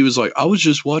 And he was like, I was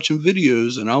just watching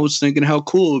videos and I was thinking how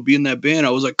cool it would be in that band.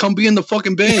 I was like, come be in the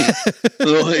fucking band.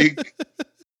 So like,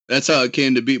 that's how it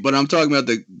came to be. But I'm talking about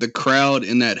the crowd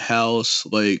in that house.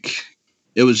 Like,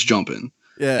 it was jumping.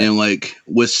 Yeah. And like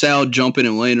with Sal jumping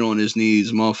and landing on his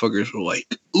knees, motherfuckers were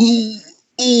like, ooh,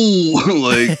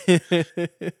 like,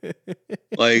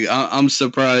 like I'm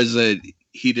surprised that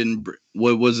he didn't.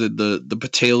 What was it? The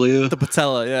patella. The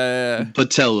patella, yeah.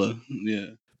 Patella, yeah.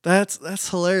 That's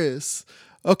hilarious.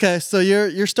 Okay, so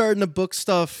you're starting to book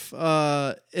stuff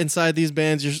inside these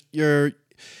bands. You're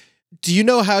do you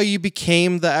know how you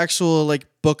became the actual like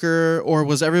booker, or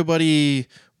was everybody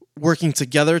working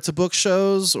together to book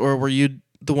shows, or were you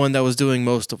the one that was doing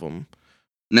most of them?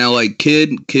 Now, like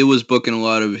Kid was booking a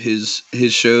lot of his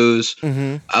shows.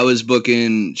 Mm-hmm. I was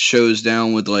booking shows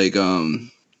down with like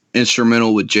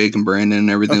instrumental with Jake and Brandon and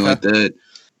everything like that.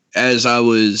 As I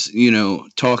was,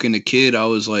 talking to Kid, I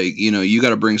was like, you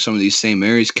got to bring some of these St.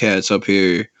 Mary's cats up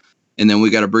here, and then we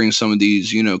got to bring some of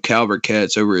these, Calvert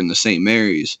cats over in the St.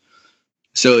 Mary's.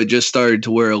 So it just started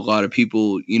to where a lot of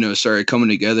people, started coming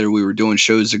together. We were doing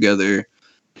shows together.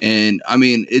 And I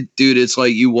mean, it's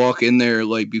like you walk in there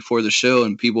like before the show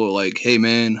and people are like, hey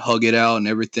man, hug it out and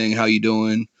everything. How you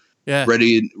doing? Yeah.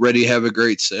 Ready to have a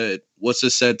great set. What's the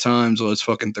set times? Let's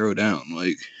fucking throw down.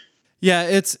 Like, yeah,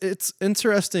 it's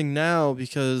interesting now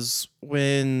because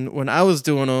when I was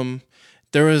doing them,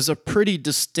 there was a pretty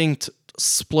distinct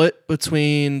split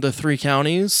between the three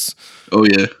counties. Oh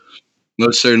yeah.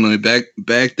 Most certainly. Back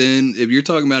then, if you're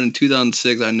talking about in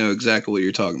 2006, I know exactly what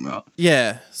you're talking about.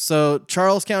 Yeah. So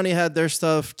Charles County had their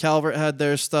stuff, Calvert had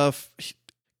their stuff,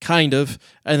 kind of,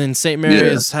 and then St.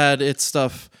 Mary's had its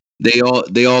stuff. They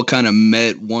all kind of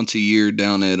met once a year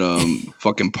down at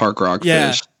fucking Park Rock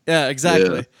Fest. Yeah,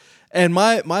 exactly. Yeah. And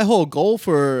my whole goal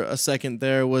for a second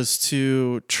there was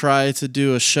to try to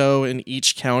do a show in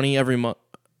each county every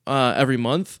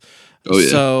month. Oh, yeah.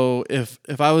 So if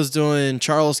I was doing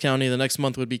Charles County, the next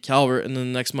month would be Calvert, and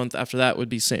then the next month after that would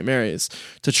be St. Mary's,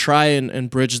 to try and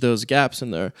bridge those gaps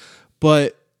in there.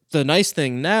 But the nice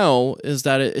thing now is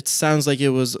that it sounds like it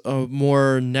was a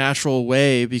more natural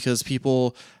way because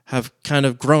people have kind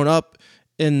of grown up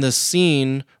in the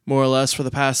scene more or less for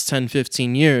the past 10,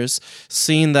 15 years,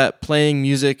 seeing that playing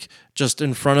music just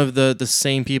in front of the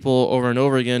same people over and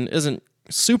over again isn't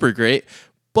super great.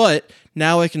 But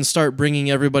now I can start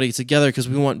bringing everybody together because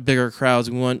we want bigger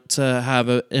crowds. We want to have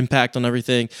an impact on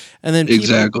everything. And then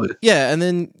exactly. Yeah, and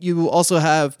then you also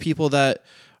have people that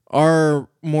are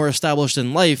more established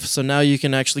in life, so now you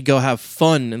can actually go have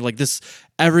fun and like this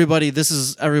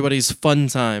is everybody's fun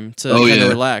time to kind of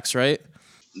relax, right?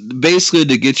 Basically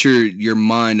to get your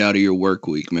mind out of your work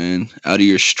week, man, out of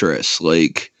your stress.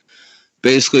 Like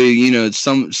basically,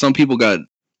 some people got,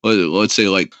 let's say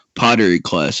like pottery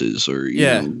classes or you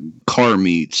know, car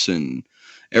meets and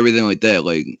everything like that.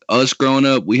 Like us growing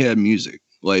up, we had music,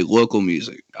 like local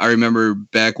music. I remember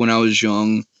back when I was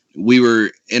young, we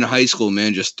were in high school,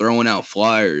 man, just throwing out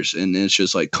flyers, and it's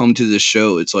just like, come to this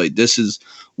show. It's like, this is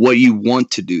what you want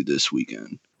to do this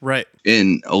weekend. Right.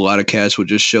 And a lot of cats would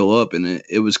just show up, and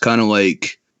it was kind of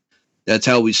like, that's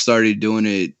how we started doing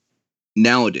it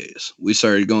nowadays. We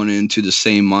started going into the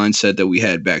same mindset that we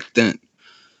had back then,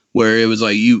 where it was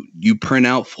like you print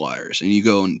out flyers and you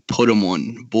go and put them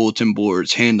on bulletin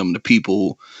boards, hand them to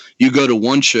people. You go to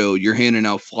one show, you're handing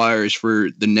out flyers for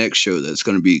the next show that's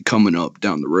going to be coming up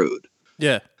down the road.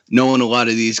 Yeah. Knowing a lot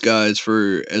of these guys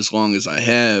for as long as I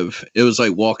have, it was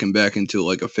like walking back into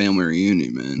like a family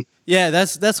reunion, man. Yeah,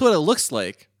 that's what it looks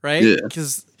like, right? Yeah.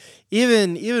 Because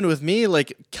even with me,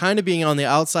 like kind of being on the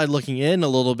outside looking in a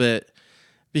little bit,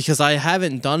 because I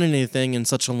haven't done anything in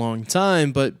such a long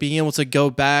time, but being able to go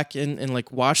back and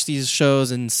like watch these shows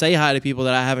and say hi to people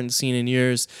that I haven't seen in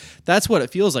years, that's what it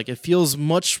feels like. It feels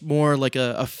much more like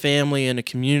a family and a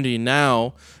community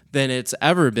now than it's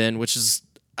ever been, which is,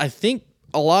 I think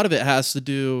a lot of it has to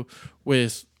do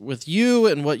with you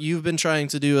and what you've been trying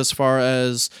to do as far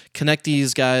as connect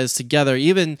these guys together.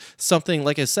 Even something,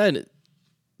 like I said,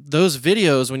 those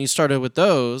videos, when you started with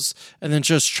those and then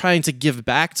just trying to give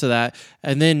back to that,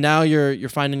 and then now you're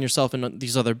finding yourself in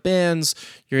these other bands,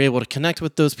 you're able to connect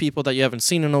with those people that you haven't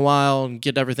seen in a while and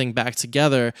get everything back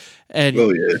together. And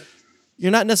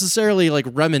you're not necessarily like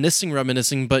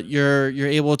reminiscing, but you're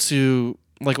able to,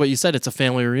 like what you said, it's a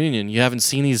family reunion. You haven't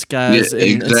seen these guys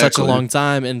in such a long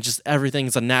time, and just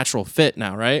everything's a natural fit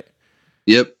now, right?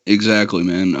 Yep, exactly,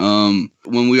 man.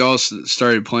 When we all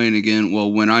started playing again,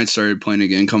 when I started playing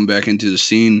again, come back into the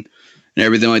scene and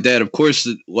everything like that, of course,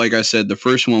 like I said, the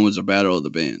first one was a battle of the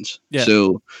bands. Yeah.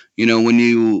 So, when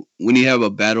you have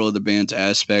a battle of the bands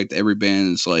aspect, every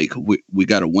band is like, we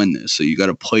got to win this. So you got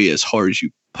to play as hard as you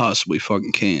possibly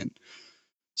fucking can.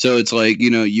 So it's like,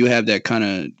 you have that kind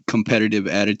of competitive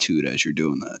attitude as you're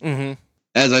doing that. Mm-hmm.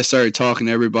 As I started talking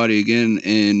to everybody again,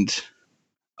 and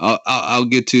I'll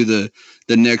get to the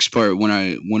next part when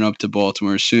I went up to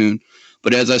Baltimore soon.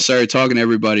 But as I started talking to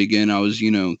everybody again, I was,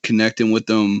 connecting with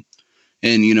them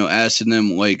and, asking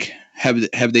them, like,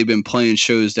 have they been playing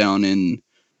shows down in,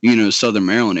 you know, Southern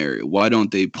Maryland area? Why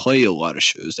don't they play a lot of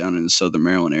shows down in the Southern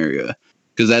Maryland area?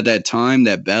 Because at that time,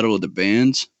 that Battle of the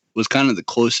Bands was kind of the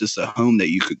closest to home that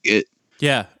you could get.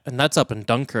 Yeah, and that's up in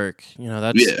Dunkirk. You know,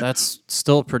 that's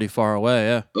still pretty far away.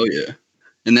 Yeah. Oh yeah,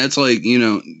 and that's like, you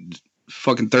know,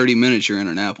 fucking 30 minutes. You're in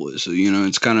Annapolis, so you know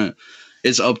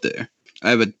it's up there. I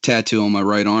have a tattoo on my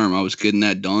right arm. I was getting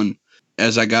that done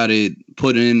as I got it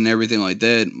put in and everything like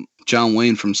that. John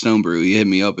Wayne from Stone Brew, he hit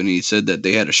me up and he said that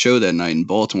they had a show that night in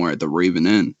Baltimore at the Raven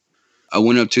Inn. I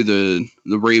went up to the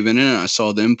Raven Inn and I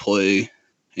saw them play,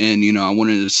 and you know, I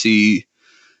wanted to see,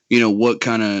 you know, what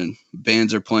kind of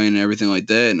bands are playing and everything like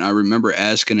that. And I remember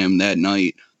asking him that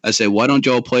night, I said, why don't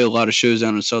y'all play a lot of shows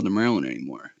down in Southern Maryland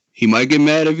anymore? He might get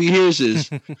mad if he hears this,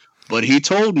 but he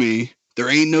told me there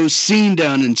ain't no scene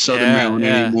down in Southern Maryland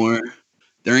anymore.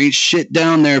 There ain't shit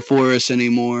down there for us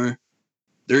anymore.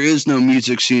 There is no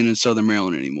music scene in Southern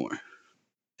Maryland anymore.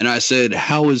 And I said,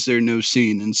 how is there no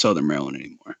scene in Southern Maryland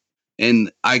anymore?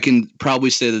 And I can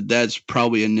probably say that that's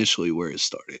probably initially where it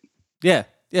started. Yeah,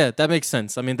 that makes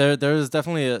sense. I mean, there was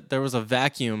definitely there was a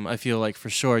vacuum, I feel like, for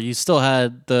sure. You still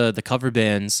had the cover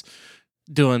bands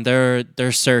doing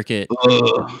their circuit.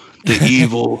 The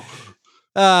evil.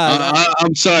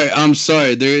 I'm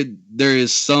sorry. There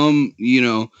is some, you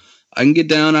know, I can get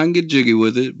down, I can get jiggy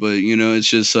with it, but you know, it's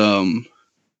just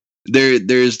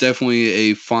there's definitely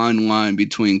a fine line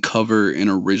between cover and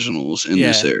originals in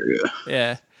this area.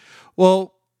 Yeah.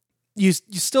 Well, you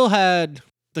still had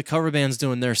the cover bands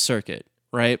doing their circuit,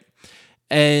 right?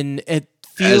 And it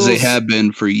feels, as they have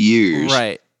been for years.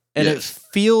 Right. And it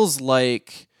feels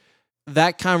like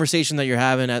that conversation that you're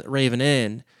having at Raven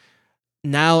Inn,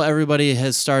 now everybody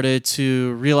has started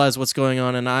to realize what's going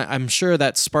on, and I'm sure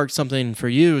that sparked something for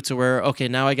you to where, okay,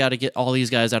 now I got to get all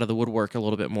these guys out of the woodwork a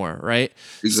little bit more, right?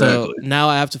 Exactly. So now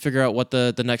I have to figure out what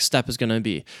the next step is going to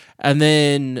be. And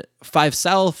then 5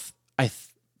 South,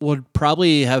 would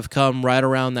probably have come right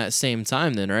around that same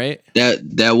time then, right?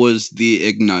 That was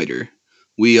the igniter.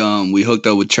 We hooked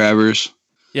up with Travers.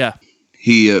 Yeah.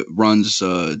 He runs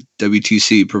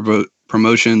WTC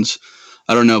Promotions.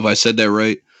 I don't know if I said that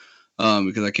right.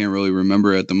 Because I can't really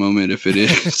remember at the moment if it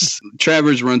is.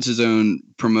 Travers runs his own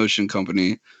promotion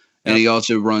company, and he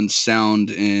also runs sound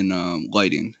and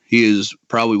lighting. He is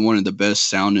probably one of the best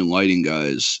sound and lighting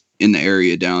guys in the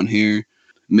area down here.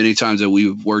 Many times that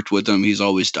we've worked with him, he's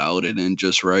always dialed it in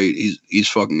just right. He's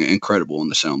fucking incredible on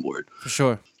the soundboard. For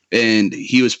sure. And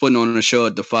he was putting on a show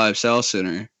at the 5 South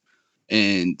Center,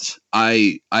 and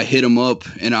I hit him up,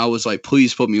 and I was like,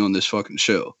 please put me on this fucking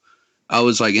show. I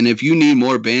was like, and if you need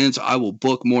more bands, I will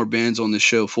book more bands on the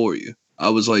show for you. I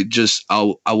was like,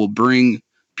 I will bring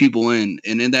people in.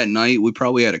 And in that night, we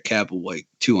probably had a cap of like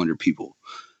 200 people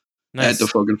at the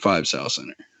fucking 5 South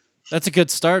Center. That's a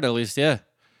good start, at least, yeah.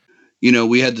 You know,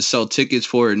 we had to sell tickets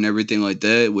for it and everything like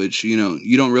that, which, you know,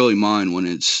 you don't really mind when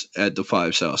it's at the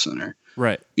 5 South Center.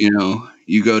 Right. You know,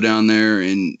 you go down there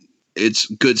and it's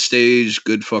good stage,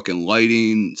 good fucking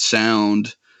lighting,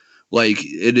 sound. Like,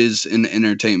 it is an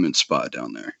entertainment spot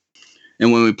down there.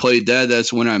 And when we played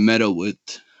that's when I met up with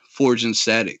Forge and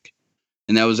Static.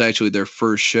 And that was actually their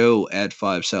first show at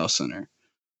 5 South Center.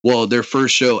 Well, their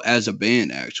first show as a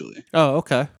band, actually. Oh,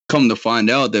 okay. Come to find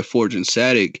out that Forge and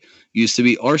Static used to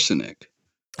be Arsenic.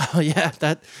 Oh, yeah.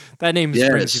 That name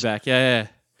brings you back. Yeah.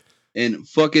 And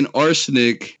fucking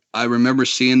Arsenic, I remember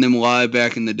seeing them live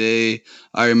back in the day.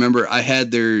 I remember I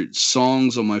had their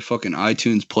songs on my fucking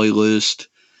iTunes playlist.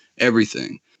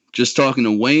 Everything. Just talking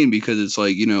to Wayne, because it's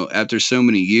like, you know, after so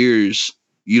many years,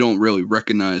 you don't really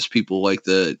recognize people like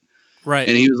that. Right.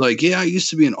 And he was like, yeah, I used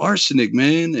to be an Arsenic,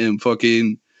 man. And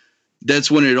fucking,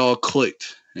 that's when it all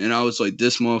clicked. And I was like,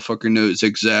 this motherfucker knows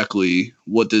exactly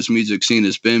what this music scene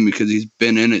has been, because he's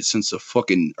been in it since the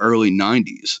fucking early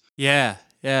 90s. Yeah.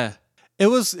 It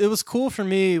was cool for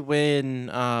me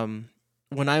when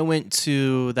I went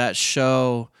to that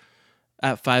show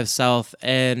at 5 South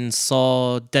and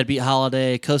saw Deadbeat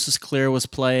Holiday, Coast is Clear was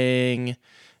playing,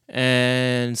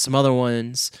 and some other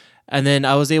ones. And then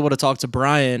I was able to talk to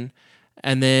Brian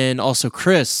and then also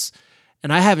Chris.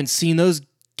 And I haven't seen those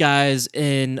guys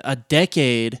in a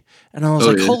decade. And I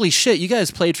was holy shit, you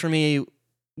guys played for me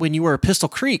when you were at Pistol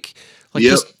Creek. Like,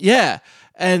 yeah.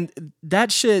 And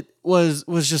that shit was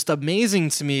just amazing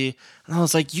to me. And I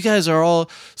was like, you guys are all...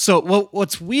 So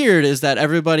what's weird is that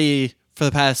everybody for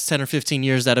the past 10 or 15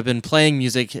 years that have been playing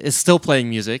music is still playing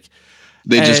music.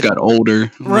 They just got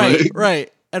older.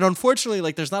 Right. And unfortunately,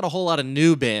 like, there's not a whole lot of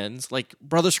new bands. Like,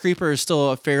 Brothers Creeper is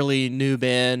still a fairly new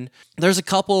band. There's a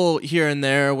couple here and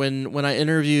there. When I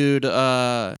interviewed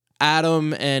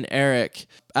Adam and Eric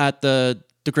at the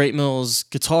the Great Mills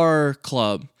Guitar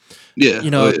Club. Yeah.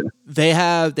 You know, they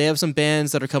have some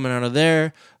bands that are coming out of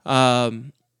there.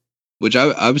 Which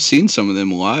I've seen some of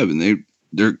them live, and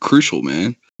they're crucial,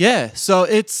 man. Yeah, so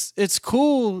it's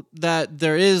cool that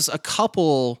there is a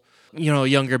couple, you know,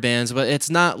 younger bands, but it's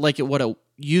not like what it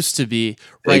used to be.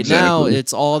 Right now,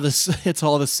 it's all the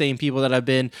same people that have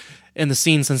been in the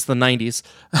scene since the 90s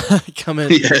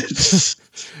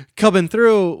coming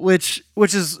through, which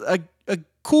is a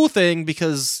cool thing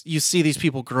because you see these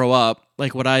people grow up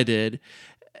like what I did.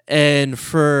 And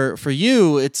for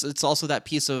you, it's also that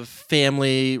piece of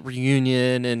family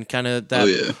reunion and kind of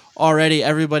that already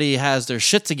everybody has their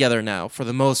shit together now for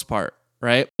the most part,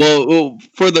 right? Well,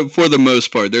 for the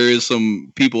most part, there is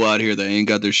some people out here that ain't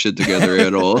got their shit together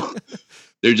at all.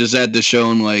 They're just at the show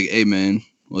and like, hey man,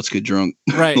 let's get drunk.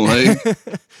 Right.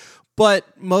 But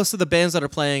most of the bands that are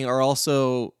playing are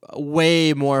also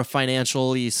way more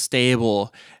financially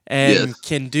stable and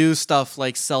can do stuff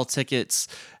like sell tickets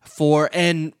for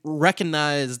and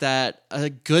recognize that a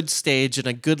good stage and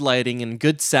a good lighting and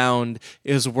good sound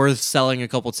is worth selling a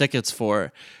couple tickets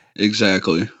for.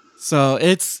 Exactly. So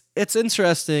it's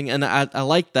interesting, and I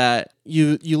like that.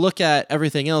 You look at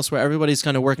everything else where everybody's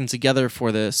kind of working together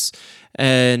for this,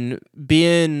 and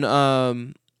being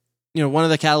one of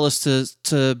the catalysts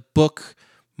to book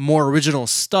more original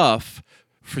stuff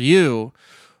for you.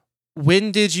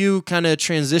 When did you kind of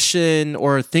transition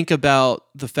or think about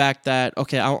the fact that,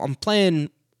 okay, I'm playing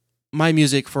my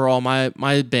music for all my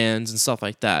bands and stuff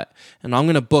like that, and I'm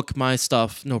going to book my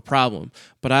stuff, no problem.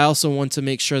 But I also want to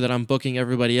make sure that I'm booking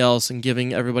everybody else and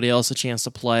giving everybody else a chance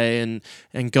to play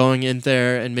and going in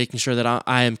there and making sure that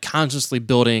I am consciously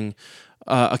building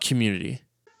a community.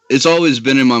 It's always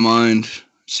been in my mind.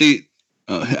 See,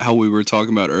 how we were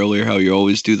talking about earlier, how you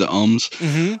always do the ums.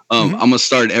 I'm gonna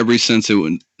start every sentence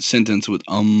with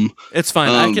It's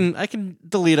fine. I can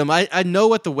delete them. I know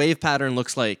what the wave pattern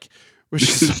looks like, which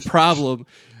is a problem.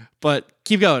 But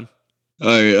keep going. All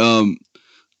right.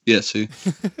 Yeah. See,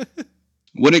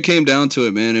 when it came down to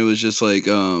it, man, it was just like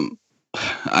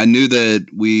I knew that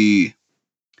we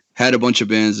had a bunch of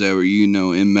bands that were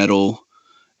in metal,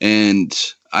 and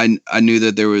I knew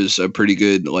that there was a pretty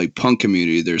good like punk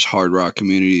community. There's hard rock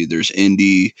community. There's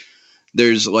indie.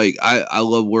 There's like I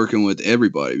love working with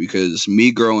everybody because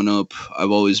me growing up,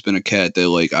 I've always been a cat that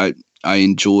like I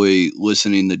enjoy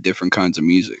listening to different kinds of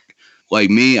music. Like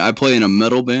me, I play in a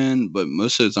metal band, but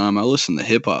most of the time I listen to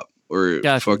hip hop or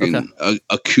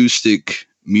acoustic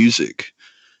music.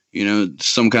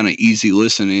 Some kind of easy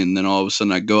listening, and then all of a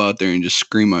sudden I go out there and just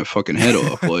scream my fucking head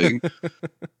off. Like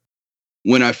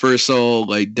when I first saw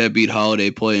like Deadbeat Holiday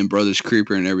play and Brothers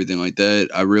Creeper and everything like that,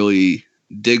 I really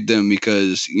dig them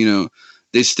because,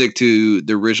 they stick to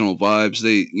the original vibes.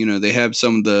 They have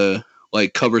some of the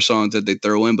like cover songs that they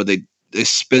throw in, but they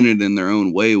spin it in their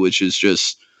own way, which is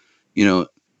just,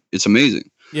 it's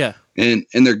amazing. Yeah. And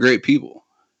they're great people.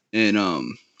 And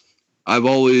I've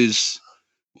always,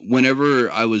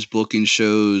 whenever I was booking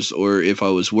shows or if I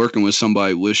was working with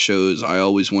somebody with shows, I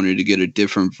always wanted to get a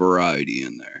different variety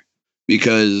in there.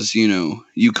 Because,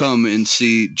 you come and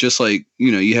see just like,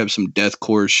 you have some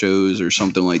deathcore shows or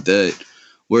something like that,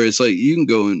 where it's like you can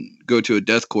go to a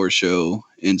deathcore show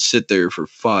and sit there for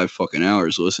 5 fucking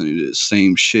hours listening to the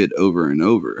same shit over and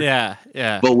over. Yeah,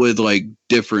 yeah. But with like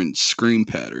different scream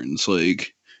patterns,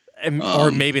 like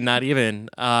or maybe not even.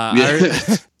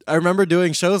 I remember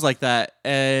doing shows like that,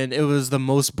 and it was the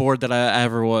most bored that I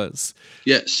ever was.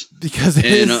 Yes, because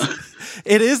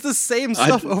it is the same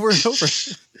stuff over and over.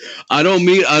 I don't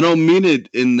mean it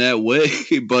in that way,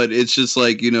 but it's just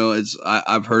like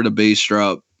I've heard a bass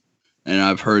drop, and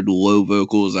I've heard low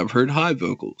vocals, I've heard high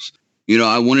vocals.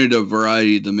 I wanted a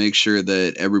variety to make sure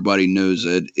that everybody knows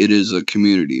that it is a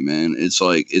community, man. It's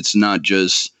like it's not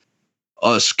just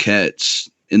us cats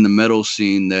in the metal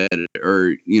scene that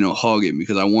are, hogging,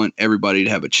 because I want everybody to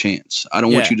have a chance. I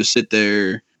don't want you to sit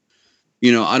there,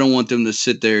 I don't want them to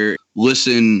sit there,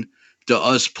 listen to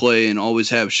us play and always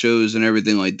have shows and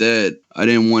everything like that. I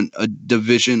didn't want a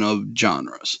division of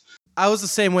genres. I was the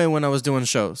same way when I was doing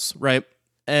shows, right?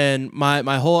 And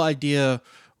my whole idea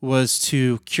was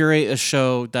to curate a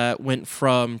show that went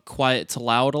from quiet to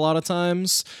loud a lot of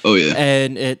times. Oh, yeah.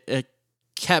 And it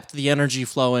kept the energy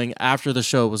flowing after the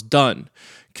show was done.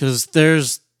 Because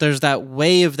there's that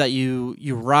wave that you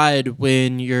ride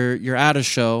when you're at a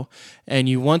show, and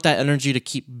you want that energy to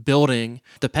keep building.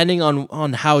 Depending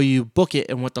on how you book it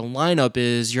and what the lineup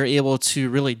is, you're able to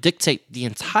really dictate the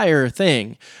entire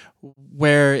thing,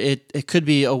 where it could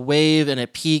be a wave and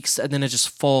it peaks and then it just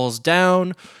falls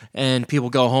down and people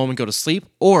go home and go to sleep,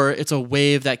 or it's a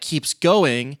wave that keeps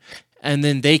going and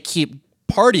then they keep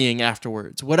partying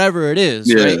afterwards, whatever it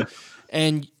is, Yeah. right?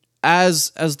 And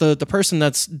as the person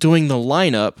that's doing the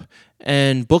lineup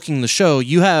and booking the show,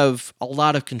 you have a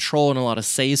lot of control and a lot of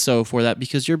say-so for that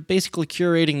because you're basically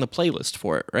curating the playlist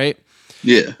for it, right?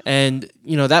 Yeah. And,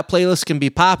 you know, that playlist can be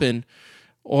popping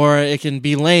or it can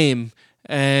be lame,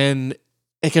 and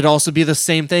it could also be the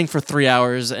same thing for 3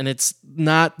 hours, and it's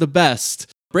not the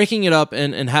best. Breaking it up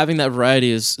and having that variety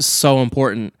is so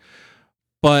important.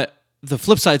 But the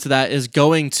flip side to that is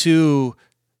going to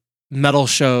metal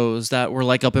shows that were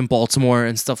like up in Baltimore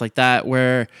and stuff like that,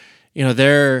 where, you know,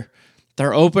 their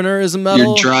opener is a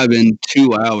metal. You're driving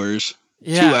 2 hours.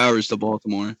 Yeah. 2 hours to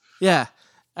Baltimore. Yeah.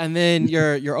 And then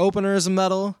your opener is a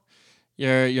metal,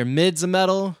 your mid's a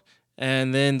metal,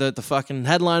 and then the fucking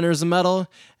headliner is a metal,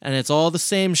 and it's all the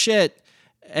same shit.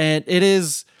 And it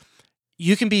is,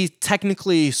 you can be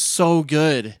technically so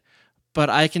good, but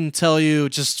I can tell you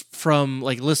just from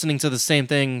like listening to the same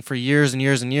thing for years and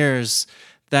years and years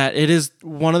that it is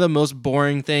one of the most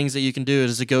boring things that you can do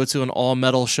is to go to an all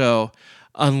metal show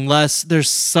unless there's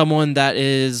someone that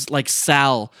is like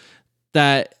Sal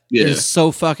that is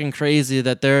so fucking crazy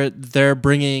that they're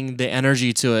bringing the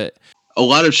energy to it. A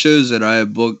lot of shows that I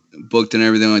have booked and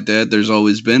everything like that,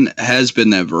 has been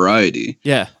that variety.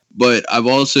 Yeah. But I've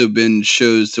also been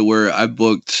shows to where I've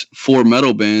booked 4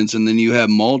 metal bands and then you have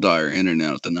Maldire in and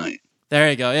out the night. There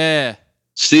you go. Yeah.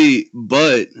 See,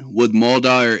 but with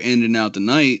Maldire in and out the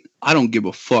night, I don't give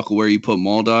a fuck where you put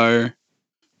Maldire.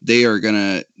 They are going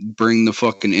to bring the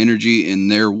fucking energy in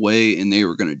their way and they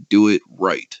are going to do it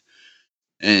right.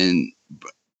 And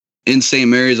in St.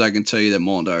 Mary's, I can tell you that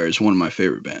Maldire is one of my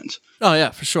favorite bands. Oh,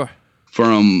 yeah, for sure.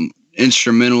 From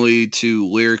instrumentally to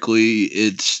lyrically,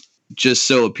 it's just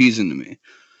so appeasing to me.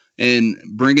 And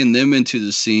bringing them into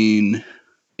the scene,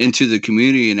 into the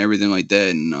community and everything like that,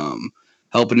 and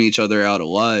helping each other out a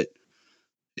lot,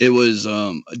 it was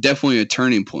definitely a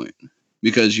turning point.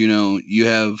 Because, you know, you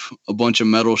have a bunch of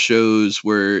metal shows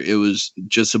where it was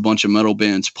just a bunch of metal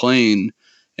bands playing,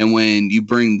 and when you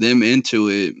bring them into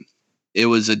it, it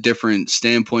was a different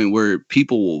standpoint where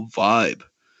people will vibe.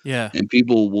 Yeah. And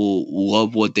people will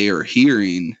love what they are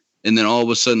hearing. And then all of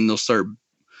a sudden they'll start,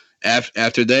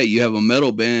 after that, you have a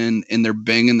metal band and they're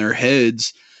banging their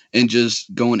heads and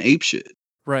just going apeshit.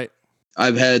 Right.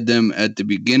 I've had them at the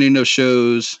beginning of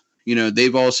shows. You know,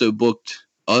 they've also booked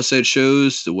us at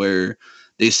shows to where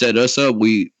they set us up.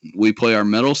 We play our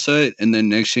metal set, and then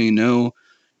next thing you know,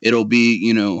 it'll be,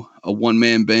 you know, a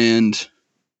one-man band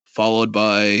followed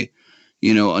by,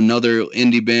 you know, another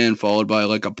indie band followed by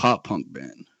like a pop punk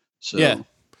band. So yeah,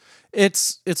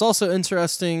 it's also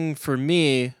interesting for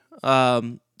me.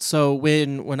 So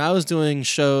when I was doing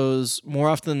shows, more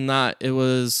often than not, it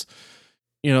was,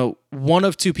 you know, one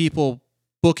of two people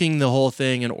booking the whole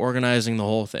thing and organizing the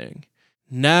whole thing.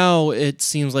 Now it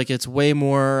seems like it's way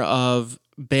more of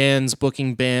bands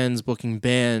booking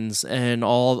bands, and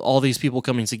all these people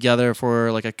coming together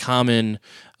for like a common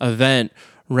event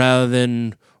rather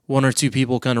than one or two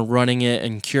people kind of running it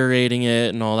and curating it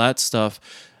and all that stuff,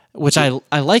 which I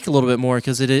like a little bit more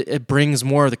because it brings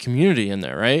more of the community in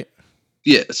there, right?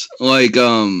 Yes. Like,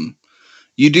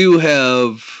 you do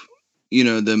have, you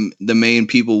know, the main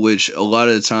people, which a lot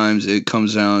of the times it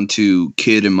comes down to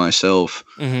Kid and myself.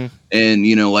 Mm-hmm. And,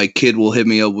 you know, like Kid will hit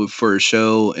me up for a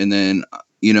show, and then,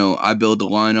 you know, I build the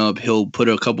lineup. He'll put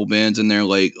a couple bands in there.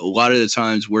 Like, a lot of the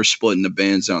times we're splitting the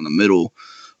bands down the middle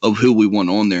of who we want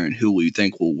on there and who we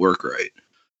think will work right.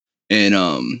 And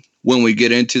when we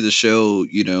get into the show,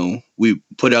 you know, we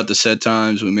put out the set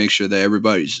times. We make sure that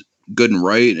everybody's good and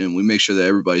right, and we make sure that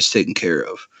everybody's taken care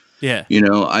of. Yeah. You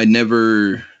know, I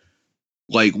never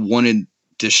like wanted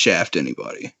to shaft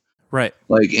anybody. Right.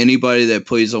 Like anybody that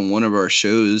plays on one of our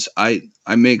shows, I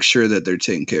make sure that they're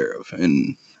taken care of,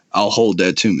 and I'll hold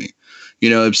that to me. You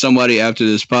know, if somebody after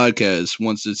this podcast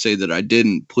wants to say that I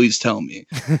didn't, please tell me,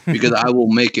 because I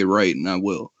will make it right, and I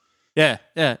will. Yeah.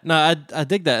 No, I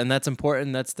dig that, and that's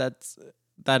important. That's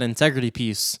that integrity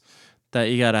piece that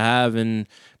you got to have, and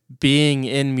being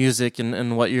in music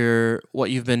and what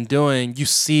you've been doing, you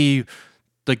see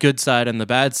the good side and the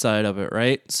bad side of it,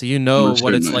 right? So you know Most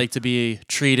what certainly. it's like to be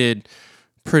treated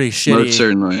pretty shitty. Most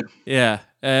certainly. Yeah.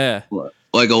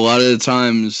 Like a lot of the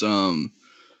times,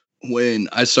 when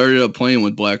I started up playing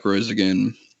with Black Rose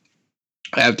again,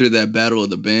 after that battle of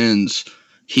the bands,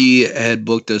 he had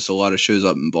booked us a lot of shows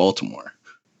up in Baltimore,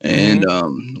 and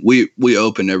we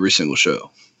opened every single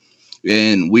show.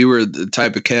 And we were the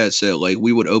type of cats that, like,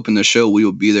 we would open the show, we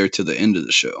would be there to the end of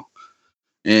the show.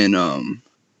 And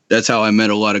that's how I met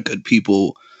a lot of good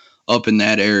people up in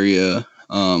that area.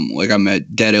 Like I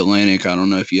met Dead Atlantic. I don't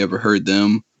know if you ever heard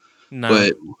them. No.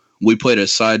 But we played a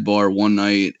sidebar one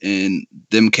night, and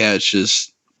them cats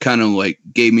just kind of like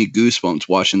gave me goosebumps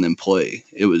watching them play.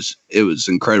 It was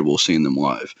incredible seeing them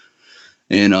live,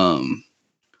 and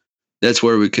that's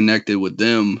where we connected with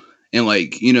them. And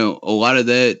like, you know, a lot of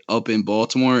that up in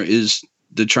Baltimore is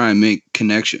to try and make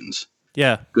connections.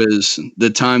 Yeah. Because the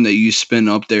time that you spend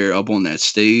up there, up on that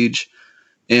stage,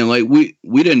 and like we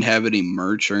didn't have any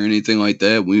merch or anything like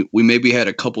that. We maybe had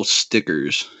a couple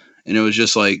stickers, and it was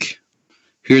just like,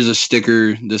 here's a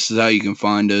sticker. This is how you can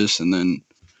find us. And then,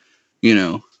 you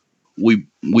know, we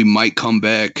might come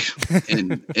back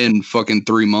in fucking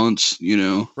 3 months, you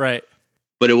know. Right.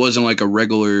 But it wasn't like a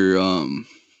regular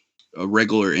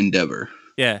endeavor.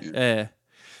 Yeah.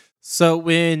 So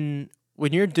when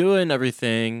you're doing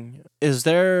everything, is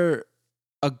there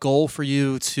a goal for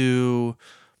you to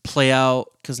play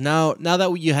out? Because now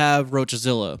that you have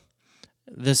Roachzilla,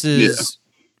 this is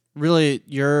really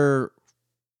your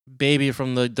baby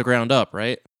from the ground up,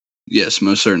 right? Yes,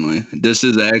 most certainly. This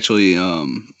is actually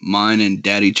mine and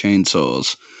Daddy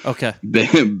Chainsaw's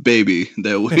baby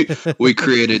that we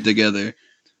created together.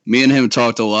 Me and him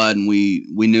talked a lot, and we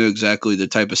knew exactly the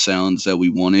type of sounds that we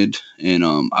wanted, and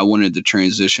I wanted to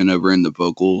transition over in the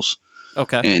vocals.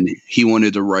 Okay. And he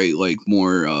wanted to write like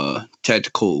more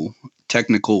technical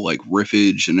like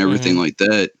riffage and everything like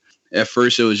that. At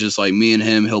first it was just like me and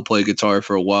him, he'll play guitar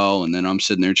for a while, and then I'm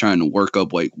sitting there trying to work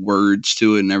up like words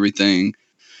to it and everything.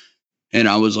 And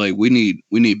I was like, we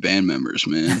need band members,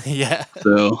 man. Yeah.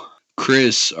 So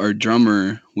Chris, our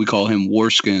drummer, we call him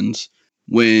Warskins.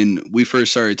 When we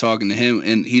first started talking to him,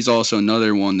 and he's also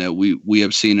another one that we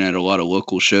have seen at a lot of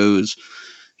local shows.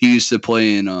 He used to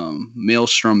play in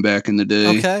Maelstrom back in the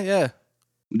day. Okay, yeah.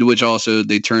 Which also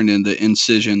they turned into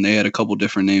Incision. They had a couple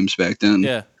different names back then.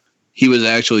 Yeah. He was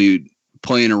actually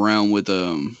playing around with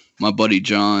my buddy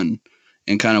John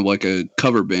in kind of like a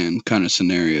cover band kind of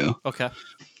scenario. Okay.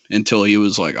 Until he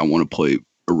was like, I want to play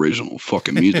original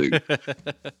fucking music.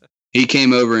 He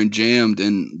came over and jammed,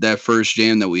 and that first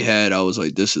jam that we had, I was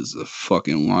like, this is the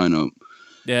fucking lineup.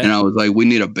 Yeah. And I was like, we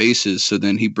need a bassist. So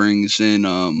then he brings in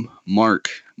Mark.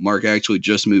 Mark actually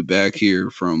just moved back here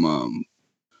from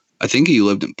I think he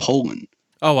lived in Poland.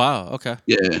 Oh wow, okay.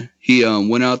 Yeah. He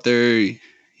went out there,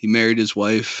 he married his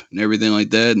wife and everything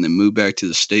like that, and then moved back to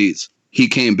the States. He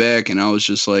came back, and I was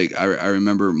just like, I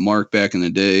remember Mark back in the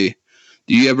day.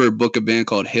 Do you ever book a band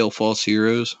called Hail False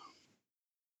Heroes?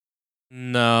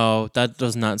 No, that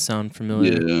does not sound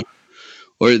familiar. Yeah.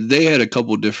 Or they had a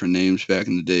couple different names back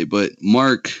in the day, but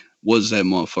Mark was that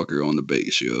motherfucker on the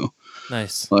bass, yo.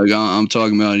 Nice. Like I'm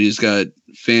talking about, he's got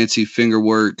fancy finger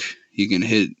work. He can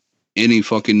hit any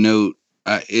fucking note.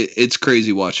 It's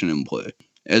crazy watching him play.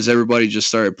 As everybody just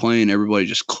started playing, everybody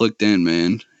just clicked in,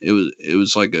 man. It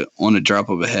was like on a drop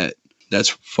of a hat. That's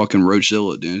fucking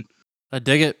Roachzilla, dude. I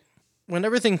dig it. When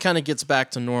everything kind of gets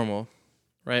back to normal,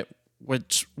 right?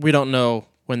 Which we don't know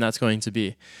when that's going to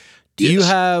be. Do you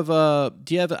have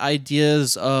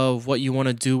ideas of what you want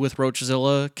to do with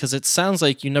Roachzilla? Because it sounds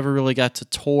like you never really got to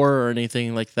tour or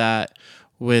anything like that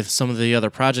with some of the other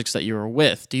projects that you were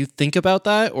with. Do you think about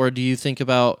that, or do you think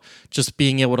about just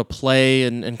being able to play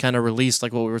and kind of release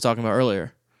like what we were talking about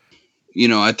earlier? You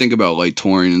know, I think about like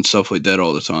touring and stuff like that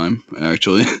all the time,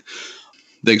 actually.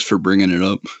 Thanks for bringing it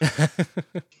up.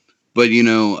 But, you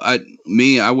know,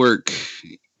 I work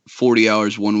 40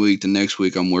 hours one week. The next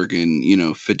week I'm working,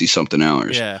 50-something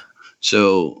hours. Yeah.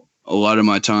 So a lot of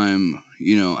my time,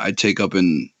 I take up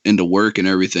into work and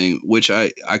everything, which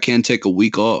I can take a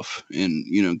week off and,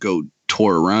 go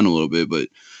tour around a little bit. But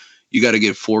you got to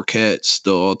get 4 cats.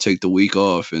 They'll all take the week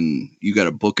off, and you got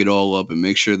to book it all up and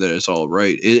make sure that it's all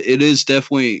right. It is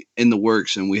definitely in the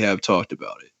works, and we have talked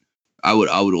about it. I would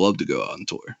love to go out and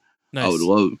tour. Nice. I would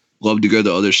love to go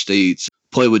to other states,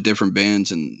 play with different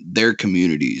bands and their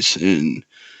communities, and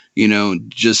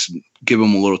just give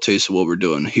them a little taste of what we're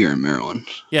doing here in Maryland.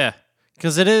 Yeah,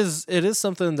 because it is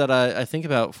something that I think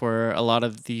about for a lot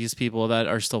of these people that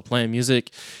are still playing music,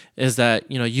 is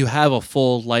that you have a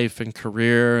full life and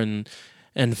career and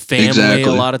family. Exactly.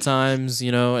 A lot of times,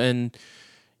 and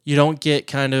you don't get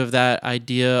kind of that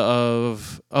idea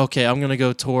of, okay, I'm gonna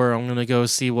go tour, I'm gonna go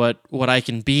see what I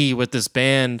can be with this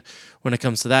band. When it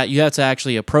comes to that, you have to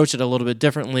actually approach it a little bit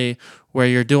differently, where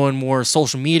you're doing more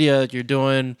social media, you're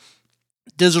doing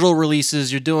digital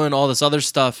releases, you're doing all this other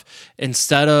stuff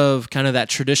instead of kind of that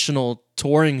traditional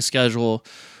touring schedule,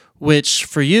 which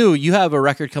for you have a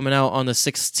record coming out on the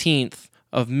 16th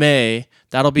of May.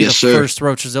 That'll be first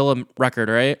Roachzilla record,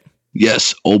 right?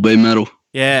 Yes, Old Bay Metal.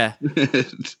 Yeah.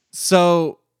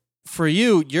 So for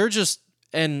you, you're just,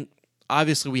 and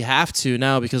obviously we have to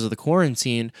now because of the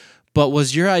quarantine, but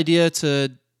was your idea to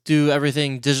do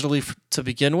everything digitally to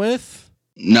begin with?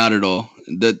 Not at all.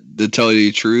 To tell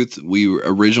you the truth, we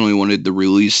originally wanted to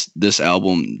release this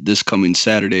album this coming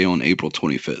Saturday on April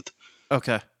 25th.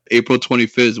 Okay. April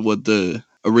 25th was the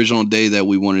original day that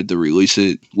we wanted to release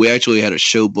it. We actually had a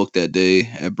show booked that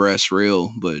day at Brass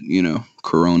Rail, but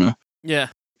Corona. Yeah.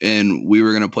 And we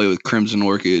were going to play with Crimson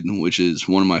Orchid, which is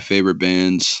one of my favorite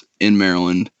bands in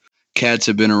Maryland. Cats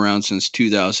have been around since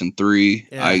 2003.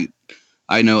 Yeah.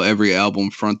 I know every album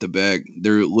front to back.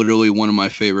 They're literally one of my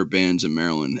favorite bands in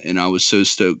Maryland. And I was so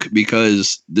stoked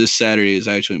because this Saturday is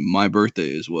actually my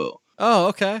birthday as well. Oh,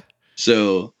 okay.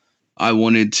 So I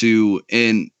wanted to,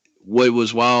 and what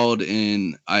was wild,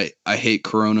 and I hate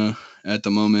Corona at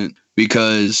the moment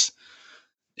because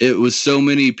it was so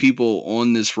many people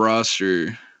on this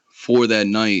roster for that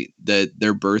night that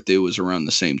their birthday was around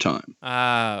the same time.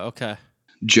 Ah, okay.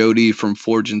 Jody from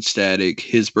Forge and Static,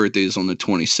 his birthday is on the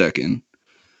 22nd.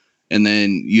 And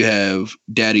then you have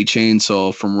Daddy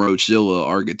Chainsaw from Roachzilla,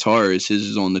 our guitarist. His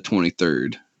is on the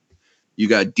 23rd. You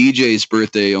got DJ's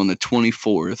birthday on the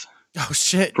 24th. Oh,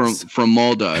 shit. From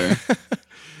Muldier.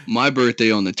 My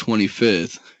birthday on the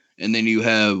 25th. And then you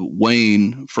have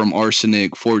Wayne from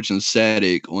Arsenic, Forge and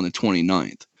Static on the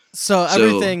 29th. So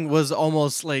everything was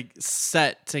almost like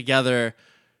set together.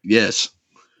 Yes.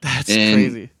 That's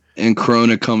crazy. And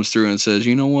Corona comes through and says,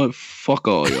 you know what? Fuck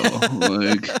all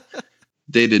y'all.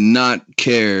 They did not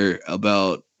care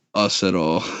about us at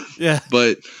all. Yeah.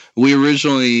 But we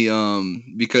originally,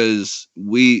 because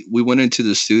we went into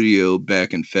the studio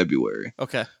back in February.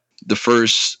 Okay. The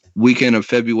first weekend of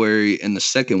February and the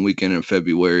second weekend of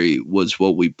February was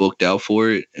what we booked out for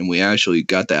it. And we actually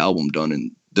got the album done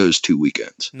in those 2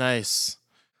 weekends. Nice.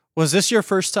 Was this your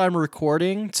first time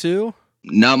recording too?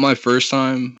 Not my first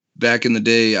time. Back in the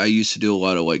day, I used to do a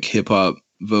lot of like hip hop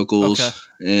vocals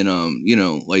and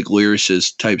like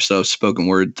lyricist type stuff, spoken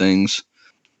word things.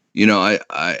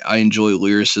 I enjoy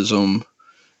lyricism.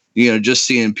 Just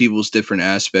seeing people's different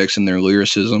aspects in their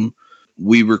lyricism.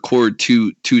 We record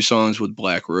two songs with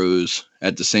Black Rose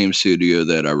at the same studio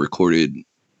that I recorded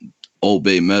Old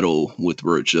Bay Metal with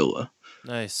Roachzilla.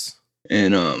 Nice.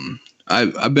 And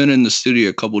I've been in the studio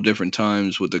a couple different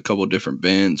times with a couple different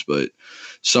bands, but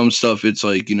some stuff it's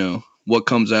like, what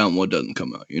comes out and what doesn't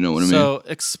come out. You know what I mean? So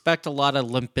expect a lot of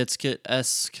Limp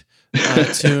Bizkit-esque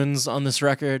tunes on this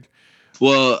record.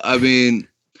 Well, I mean,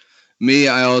 me,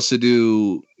 I also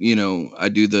do, I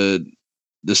do the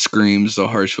screams, the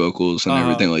harsh vocals and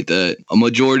everything like that. A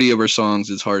majority of our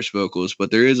songs is harsh vocals, but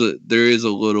there is a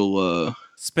little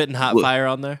spitting hot fire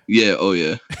on there. Yeah, oh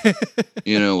yeah.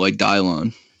 Like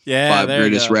Dylon. Yeah, 5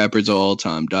 greatest rappers of all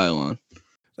time, Dylon.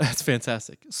 That's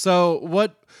fantastic. So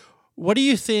what do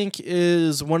you think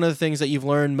is one of the things that you've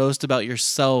learned most about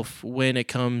yourself when it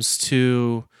comes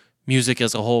to music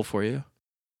as a whole for you?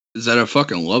 Is that I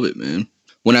fucking love it, man.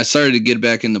 When I started to get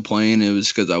back into playing, it was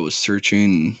because I was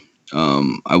searching.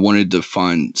 I wanted to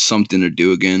find something to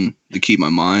do again to keep my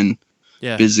mind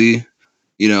busy.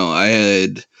 I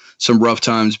had some rough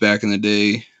times back in the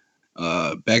day.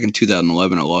 Back in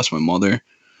 2011, I lost my mother.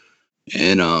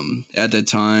 And at that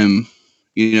time,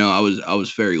 I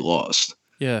was very lost.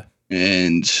 Yeah.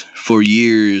 And for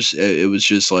years, it was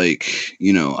just like,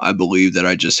 I believed that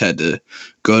I just had to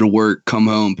go to work, come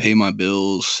home, pay my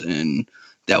bills, and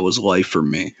that was life for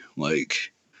me.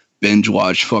 Like, binge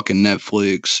watch fucking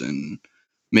Netflix and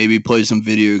maybe play some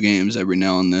video games every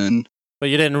now and then. But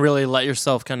you didn't really let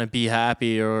yourself kind of be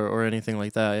happy or anything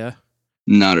like that, yeah?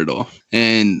 Not at all.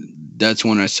 And that's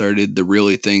when I started to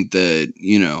really think that,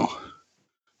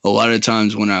 a lot of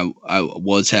times when I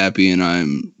was happy and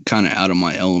I'm kind of out of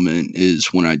my element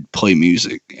is when I play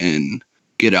music and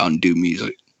get out and do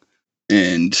music.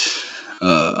 And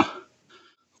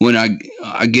when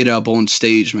I get up on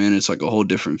stage, man, it's like a whole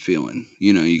different feeling.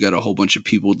 You got a whole bunch of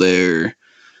people there.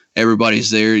 Everybody's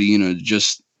there, to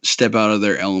just step out of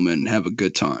their element and have a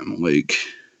good time. Like,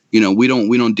 we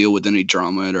don't deal with any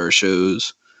drama at our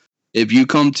shows. If you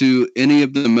come to any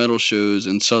of the metal shows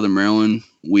in Southern Maryland,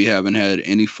 we haven't had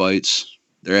any fights.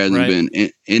 There hasn't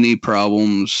been any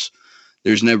problems.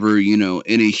 There's never,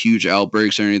 any huge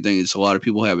outbreaks or anything. It's a lot of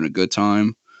people having a good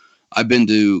time. I've been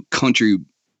to country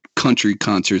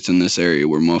concerts in this area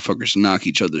where motherfuckers knock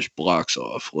each other's blocks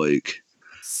off. Like,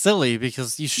 silly,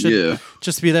 because you should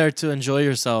just be there to enjoy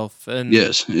yourself. And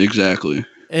yes, exactly.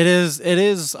 It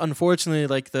is unfortunately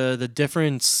like the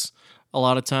difference a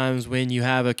lot of times when you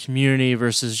have a community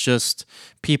versus just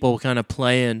people kind of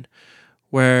playing,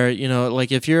 where,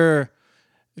 like if you're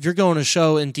going to a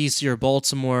show in DC or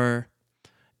Baltimore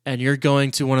and you're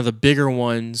going to one of the bigger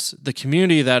ones, the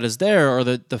community that is there are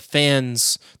the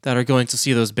fans that are going to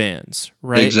see those bands,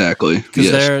 right? Exactly. Because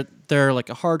Yes. they're like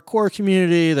a hardcore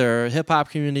community, they're a hip hop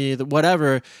community,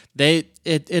 whatever. It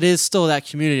is still that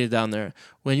community down there.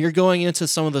 When you're going into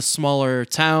some of the smaller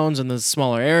towns and the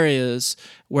smaller areas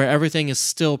where everything is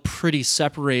still pretty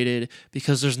separated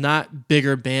because there's not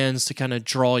bigger bands to kind of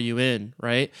draw you in,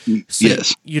 right? So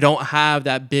Yes. you don't have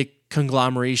that big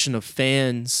conglomeration of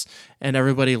fans and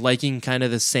everybody liking kind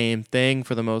of the same thing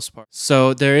for the most part.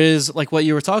 So there is, like what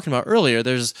you were talking about earlier,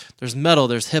 there's metal,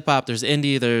 there's hip hop, there's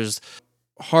indie, there's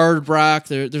hard rock,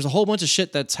 there's a whole bunch of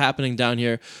shit that's happening down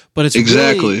here, but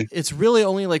it's really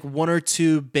only like one or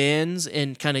two bands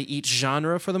in kind of each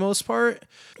genre for the most part,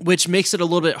 which makes it a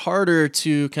little bit harder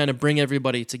to kind of bring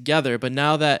everybody together. But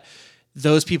now that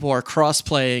those people are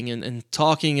cross-playing and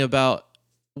talking about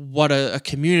what a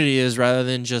community is rather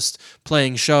than just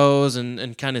playing shows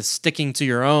and kind of sticking to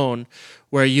your own,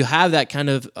 where you have that kind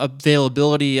of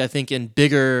availability, I think, in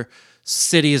bigger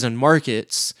cities and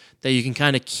markets that you can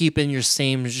kind of keep in your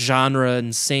same genre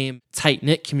and same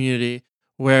tight-knit community,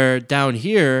 where down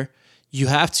here you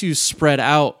have to spread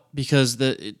out because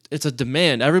it's a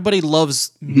demand. Everybody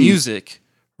loves music,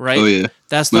 right? Oh, yeah.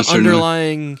 That's the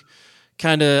underlying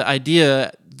kind of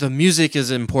idea. The music is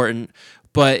important,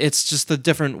 but it's just the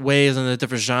different ways and the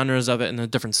different genres of it and the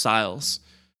different styles.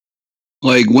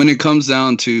 Like when it comes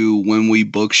down to when we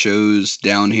book shows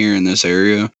down here in this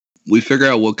area, we figure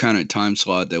out what kind of time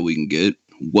slot that we can get,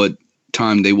 what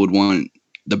time they would want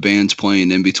the bands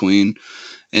playing in between,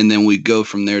 and then we go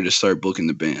from there to start booking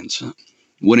the bands.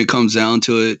 When it comes down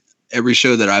to it, every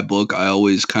show that I book, I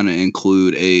always kind of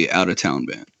include a out-of-town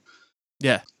band.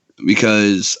 Yeah.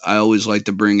 Because I always like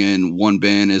to bring in one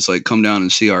band as like, come down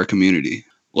and see our community.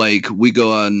 Like we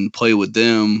go out and play with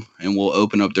them and we'll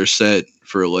open up their set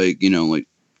for like, like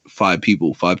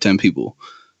 10 people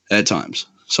at times,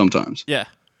 sometimes. Yeah.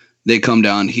 They come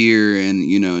down here and,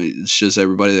 it's just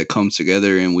everybody that comes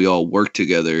together and we all work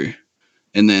together.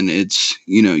 And then it's,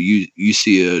 you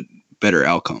see a better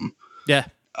outcome. Yeah.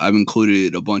 I've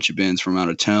included a bunch of bands from out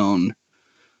of town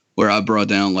where I brought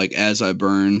down like As I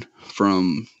Burn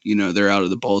from, they're out of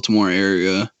the Baltimore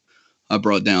area. I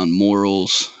brought down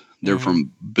Morals. They're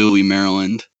from Bowie,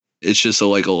 Maryland. It's just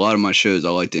like a lot of my shows,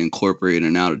 I like to incorporate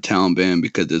an out of town band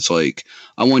because it's like,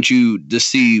 I want you to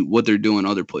see what they're doing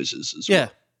other places as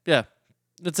well. Yeah.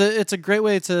 It's a great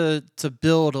way to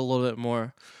build a little bit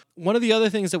more. One of the other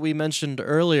things that we mentioned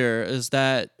earlier is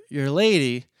that your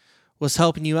lady was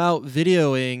helping you out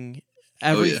videoing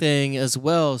everything as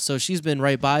well. So she's been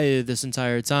right by you this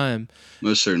entire time.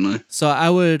 Most certainly. So I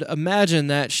would imagine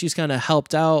that she's kind of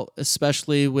helped out,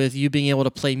 especially with you being able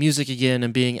to play music again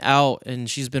and being out, and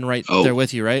she's been right there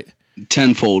with you, right?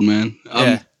 Tenfold, man.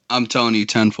 Yeah. I'm telling you,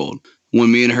 tenfold.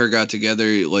 When me and her got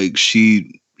together, like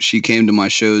she came to my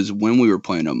shows when we were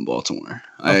playing up in Baltimore.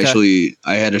 Okay.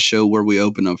 I had a show where we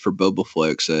opened up for Boba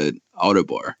Flex at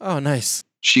Autobar. Oh, nice.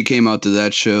 She came out to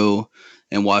that show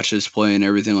and watched us play and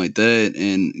everything like that.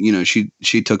 And,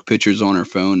 she took pictures on her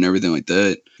phone and everything like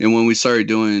that. And when we started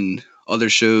doing other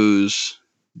shows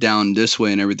down this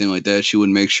way and everything like that, she would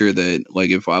make sure that,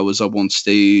 like, if I was up on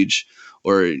stage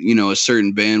or, a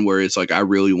certain band where it's like I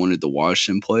really wanted to watch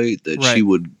them play, that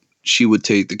she would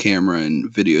take the camera and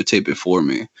videotape it for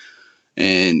me.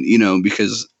 And,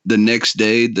 because the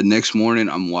next morning,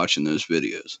 I'm watching those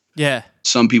videos. Yeah.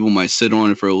 Some people might sit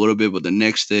on it for a little bit, but the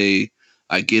next day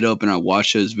I get up and I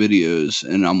watch those videos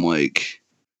and I'm like,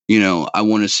 I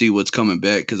want to see what's coming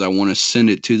back because I want to send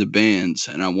it to the bands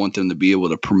and I want them to be able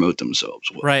to promote themselves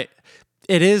well. Right.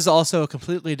 It is also a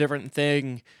completely different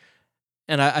thing.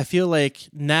 And I feel like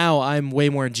now I'm way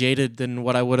more jaded than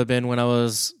what I would have been when I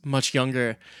was much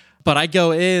younger. But I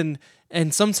go in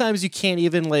and sometimes you can't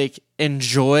even like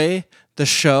enjoy the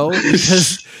show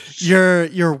because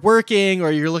you're working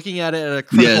or you're looking at it at a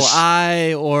critical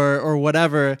eye or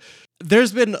whatever.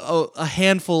 There's been a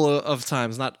handful of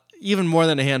times, not even more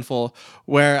than a handful,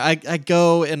 where I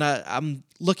go and I'm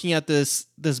looking at this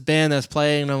band that's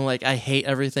playing and I'm like, I hate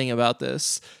everything about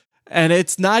this. And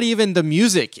it's not even the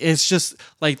music. It's just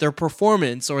like their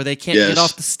performance, or they can't get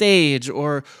off the stage,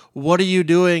 or what are you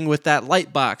doing with that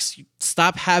light box?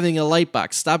 Stop having a light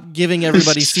box. Stop giving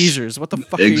everybody seizures. What the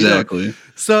fuck are you doing?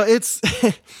 So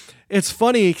it's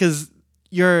funny because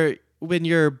when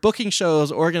you're booking shows,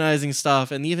 organizing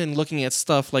stuff, and even looking at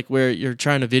stuff like where you're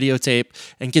trying to videotape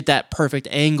and get that perfect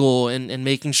angle and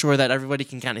making sure that everybody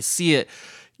can kind of see it,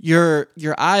 your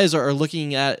eyes are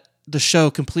looking at the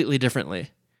show completely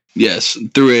differently. Yes,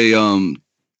 through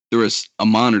a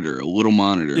monitor, a little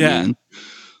monitor, man.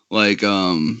 Like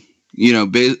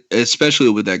especially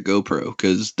with that GoPro,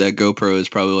 because that GoPro is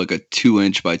probably like a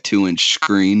 2-inch by 2-inch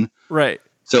screen. Right.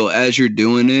 So as you're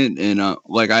doing it, and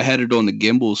like I had it on the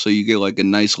gimbal, so you get like a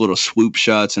nice little swoop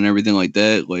shots and everything like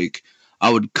that. Like I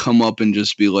would come up and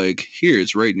just be like, "Here,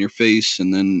 it's right in your face,"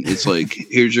 and then it's like,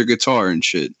 "Here's your guitar and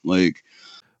shit." Like,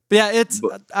 but yeah,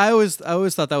 I always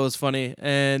thought that was funny,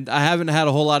 and I haven't had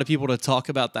a whole lot of people to talk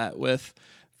about that with.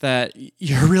 That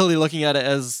you're really looking at it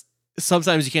as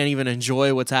sometimes you can't even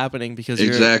enjoy what's happening because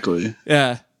exactly.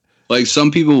 Yeah. Like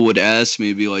some people would ask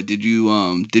me, be like, did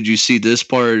you see this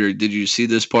part or did you see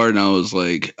this part? And I was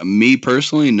like, me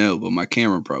personally, no, but my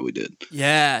camera probably did.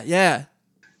 Yeah.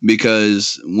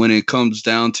 Because when it comes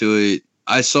down to it,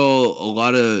 I saw a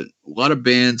lot of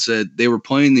bands that they were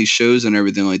playing these shows and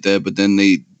everything like that, but then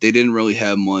they didn't really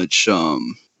have much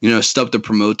stuff to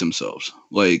promote themselves.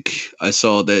 Like I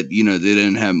saw that, they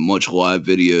didn't have much live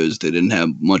videos, they didn't have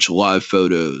much live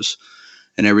photos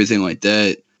and everything like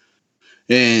that.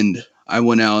 And I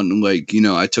went out and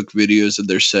I took videos of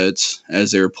their sets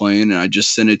as they were playing, and I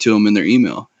just sent it to them in their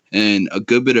email. And a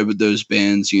good bit of those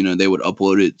bands, they would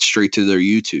upload it straight to their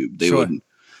YouTube.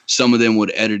 Some of them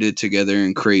would edit it together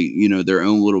and create, their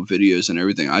own little videos and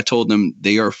everything. I told them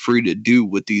they are free to do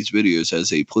with these videos as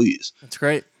they please. That's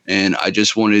great. And I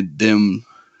just wanted them,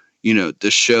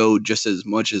 to show just as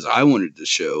much as I wanted to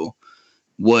show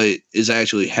what is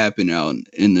actually happening out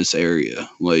in this area.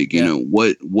 Like,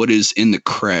 what is in the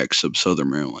cracks of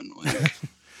Southern Maryland. Like,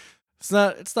 it's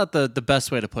not the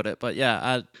best way to put it, but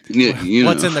yeah.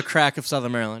 What's in the crack of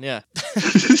Southern Maryland? Yeah.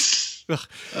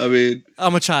 I mean,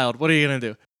 I'm a child. What are you going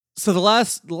to do? So the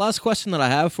last question that I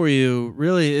have for you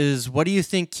really is, what do you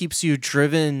think keeps you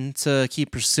driven to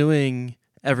keep pursuing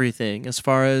everything as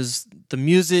far as the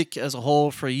music as a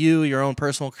whole for you, your own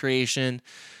personal creation,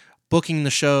 booking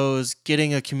the shows,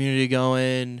 getting a community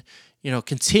going,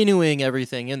 continuing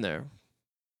everything in there?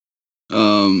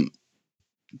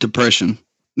 Depression.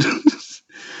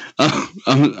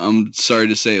 I'm sorry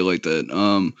to say it like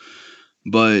that.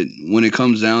 But when it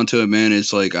comes down to it, man,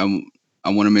 it's like I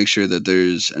want to make sure that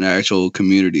there's an actual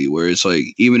community where it's like,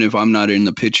 even if I'm not in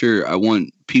the picture, I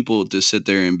want people to sit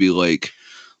there and be like,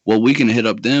 well, we can hit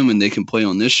up them and they can play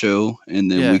on this show,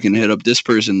 and then we can hit up this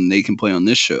person and they can play on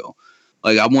this show.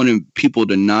 Like, I wanted people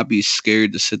to not be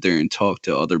scared to sit there and talk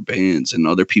to other bands and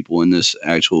other people in this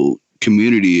actual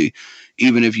community,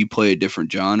 even if you play a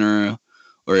different genre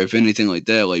or if anything like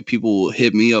that. Like, people will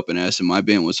hit me up and ask if my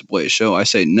band wants to play a show. I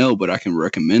say no, but I can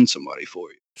recommend somebody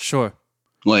for you. Sure.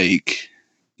 Like,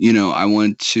 I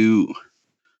want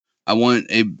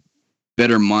a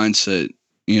better mindset,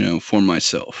 for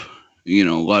myself. A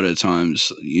lot of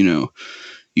times, you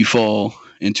fall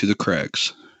into the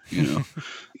cracks,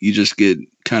 you just get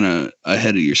kind of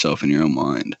ahead of yourself in your own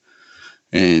mind.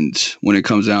 And when it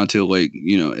comes down to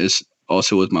it's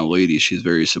also with my lady, she's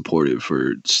very supportive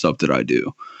for stuff that I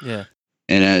do. Yeah.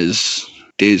 And as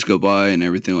days go by and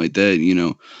everything like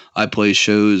that, I play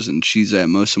shows and she's at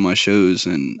most of my shows,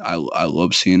 and I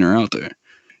love seeing her out there.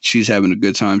 She's having a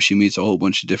good time. She meets a whole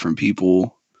bunch of different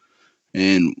people,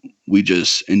 and we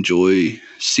just enjoy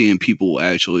seeing people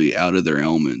actually out of their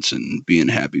elements and being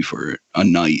happy for a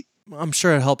night. I'm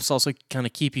sure it helps also kind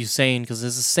of keep you sane, because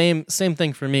it's the same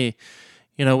thing for me.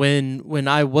 When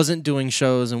I wasn't doing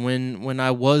shows and when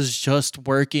I was just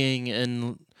working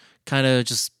and kind of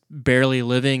just barely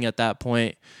living at that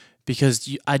point,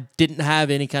 because I didn't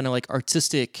have any kind of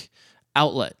artistic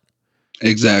outlet.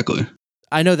 Exactly.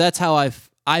 I know that's how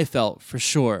I felt for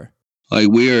sure. Like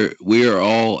we are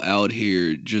all out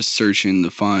here just searching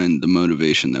to find the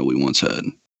motivation that we once had.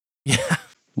 Yeah.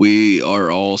 We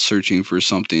are all searching for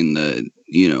something that,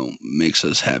 makes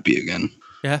us happy again.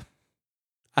 Yeah.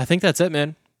 I think that's it,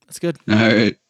 man. That's good. All right.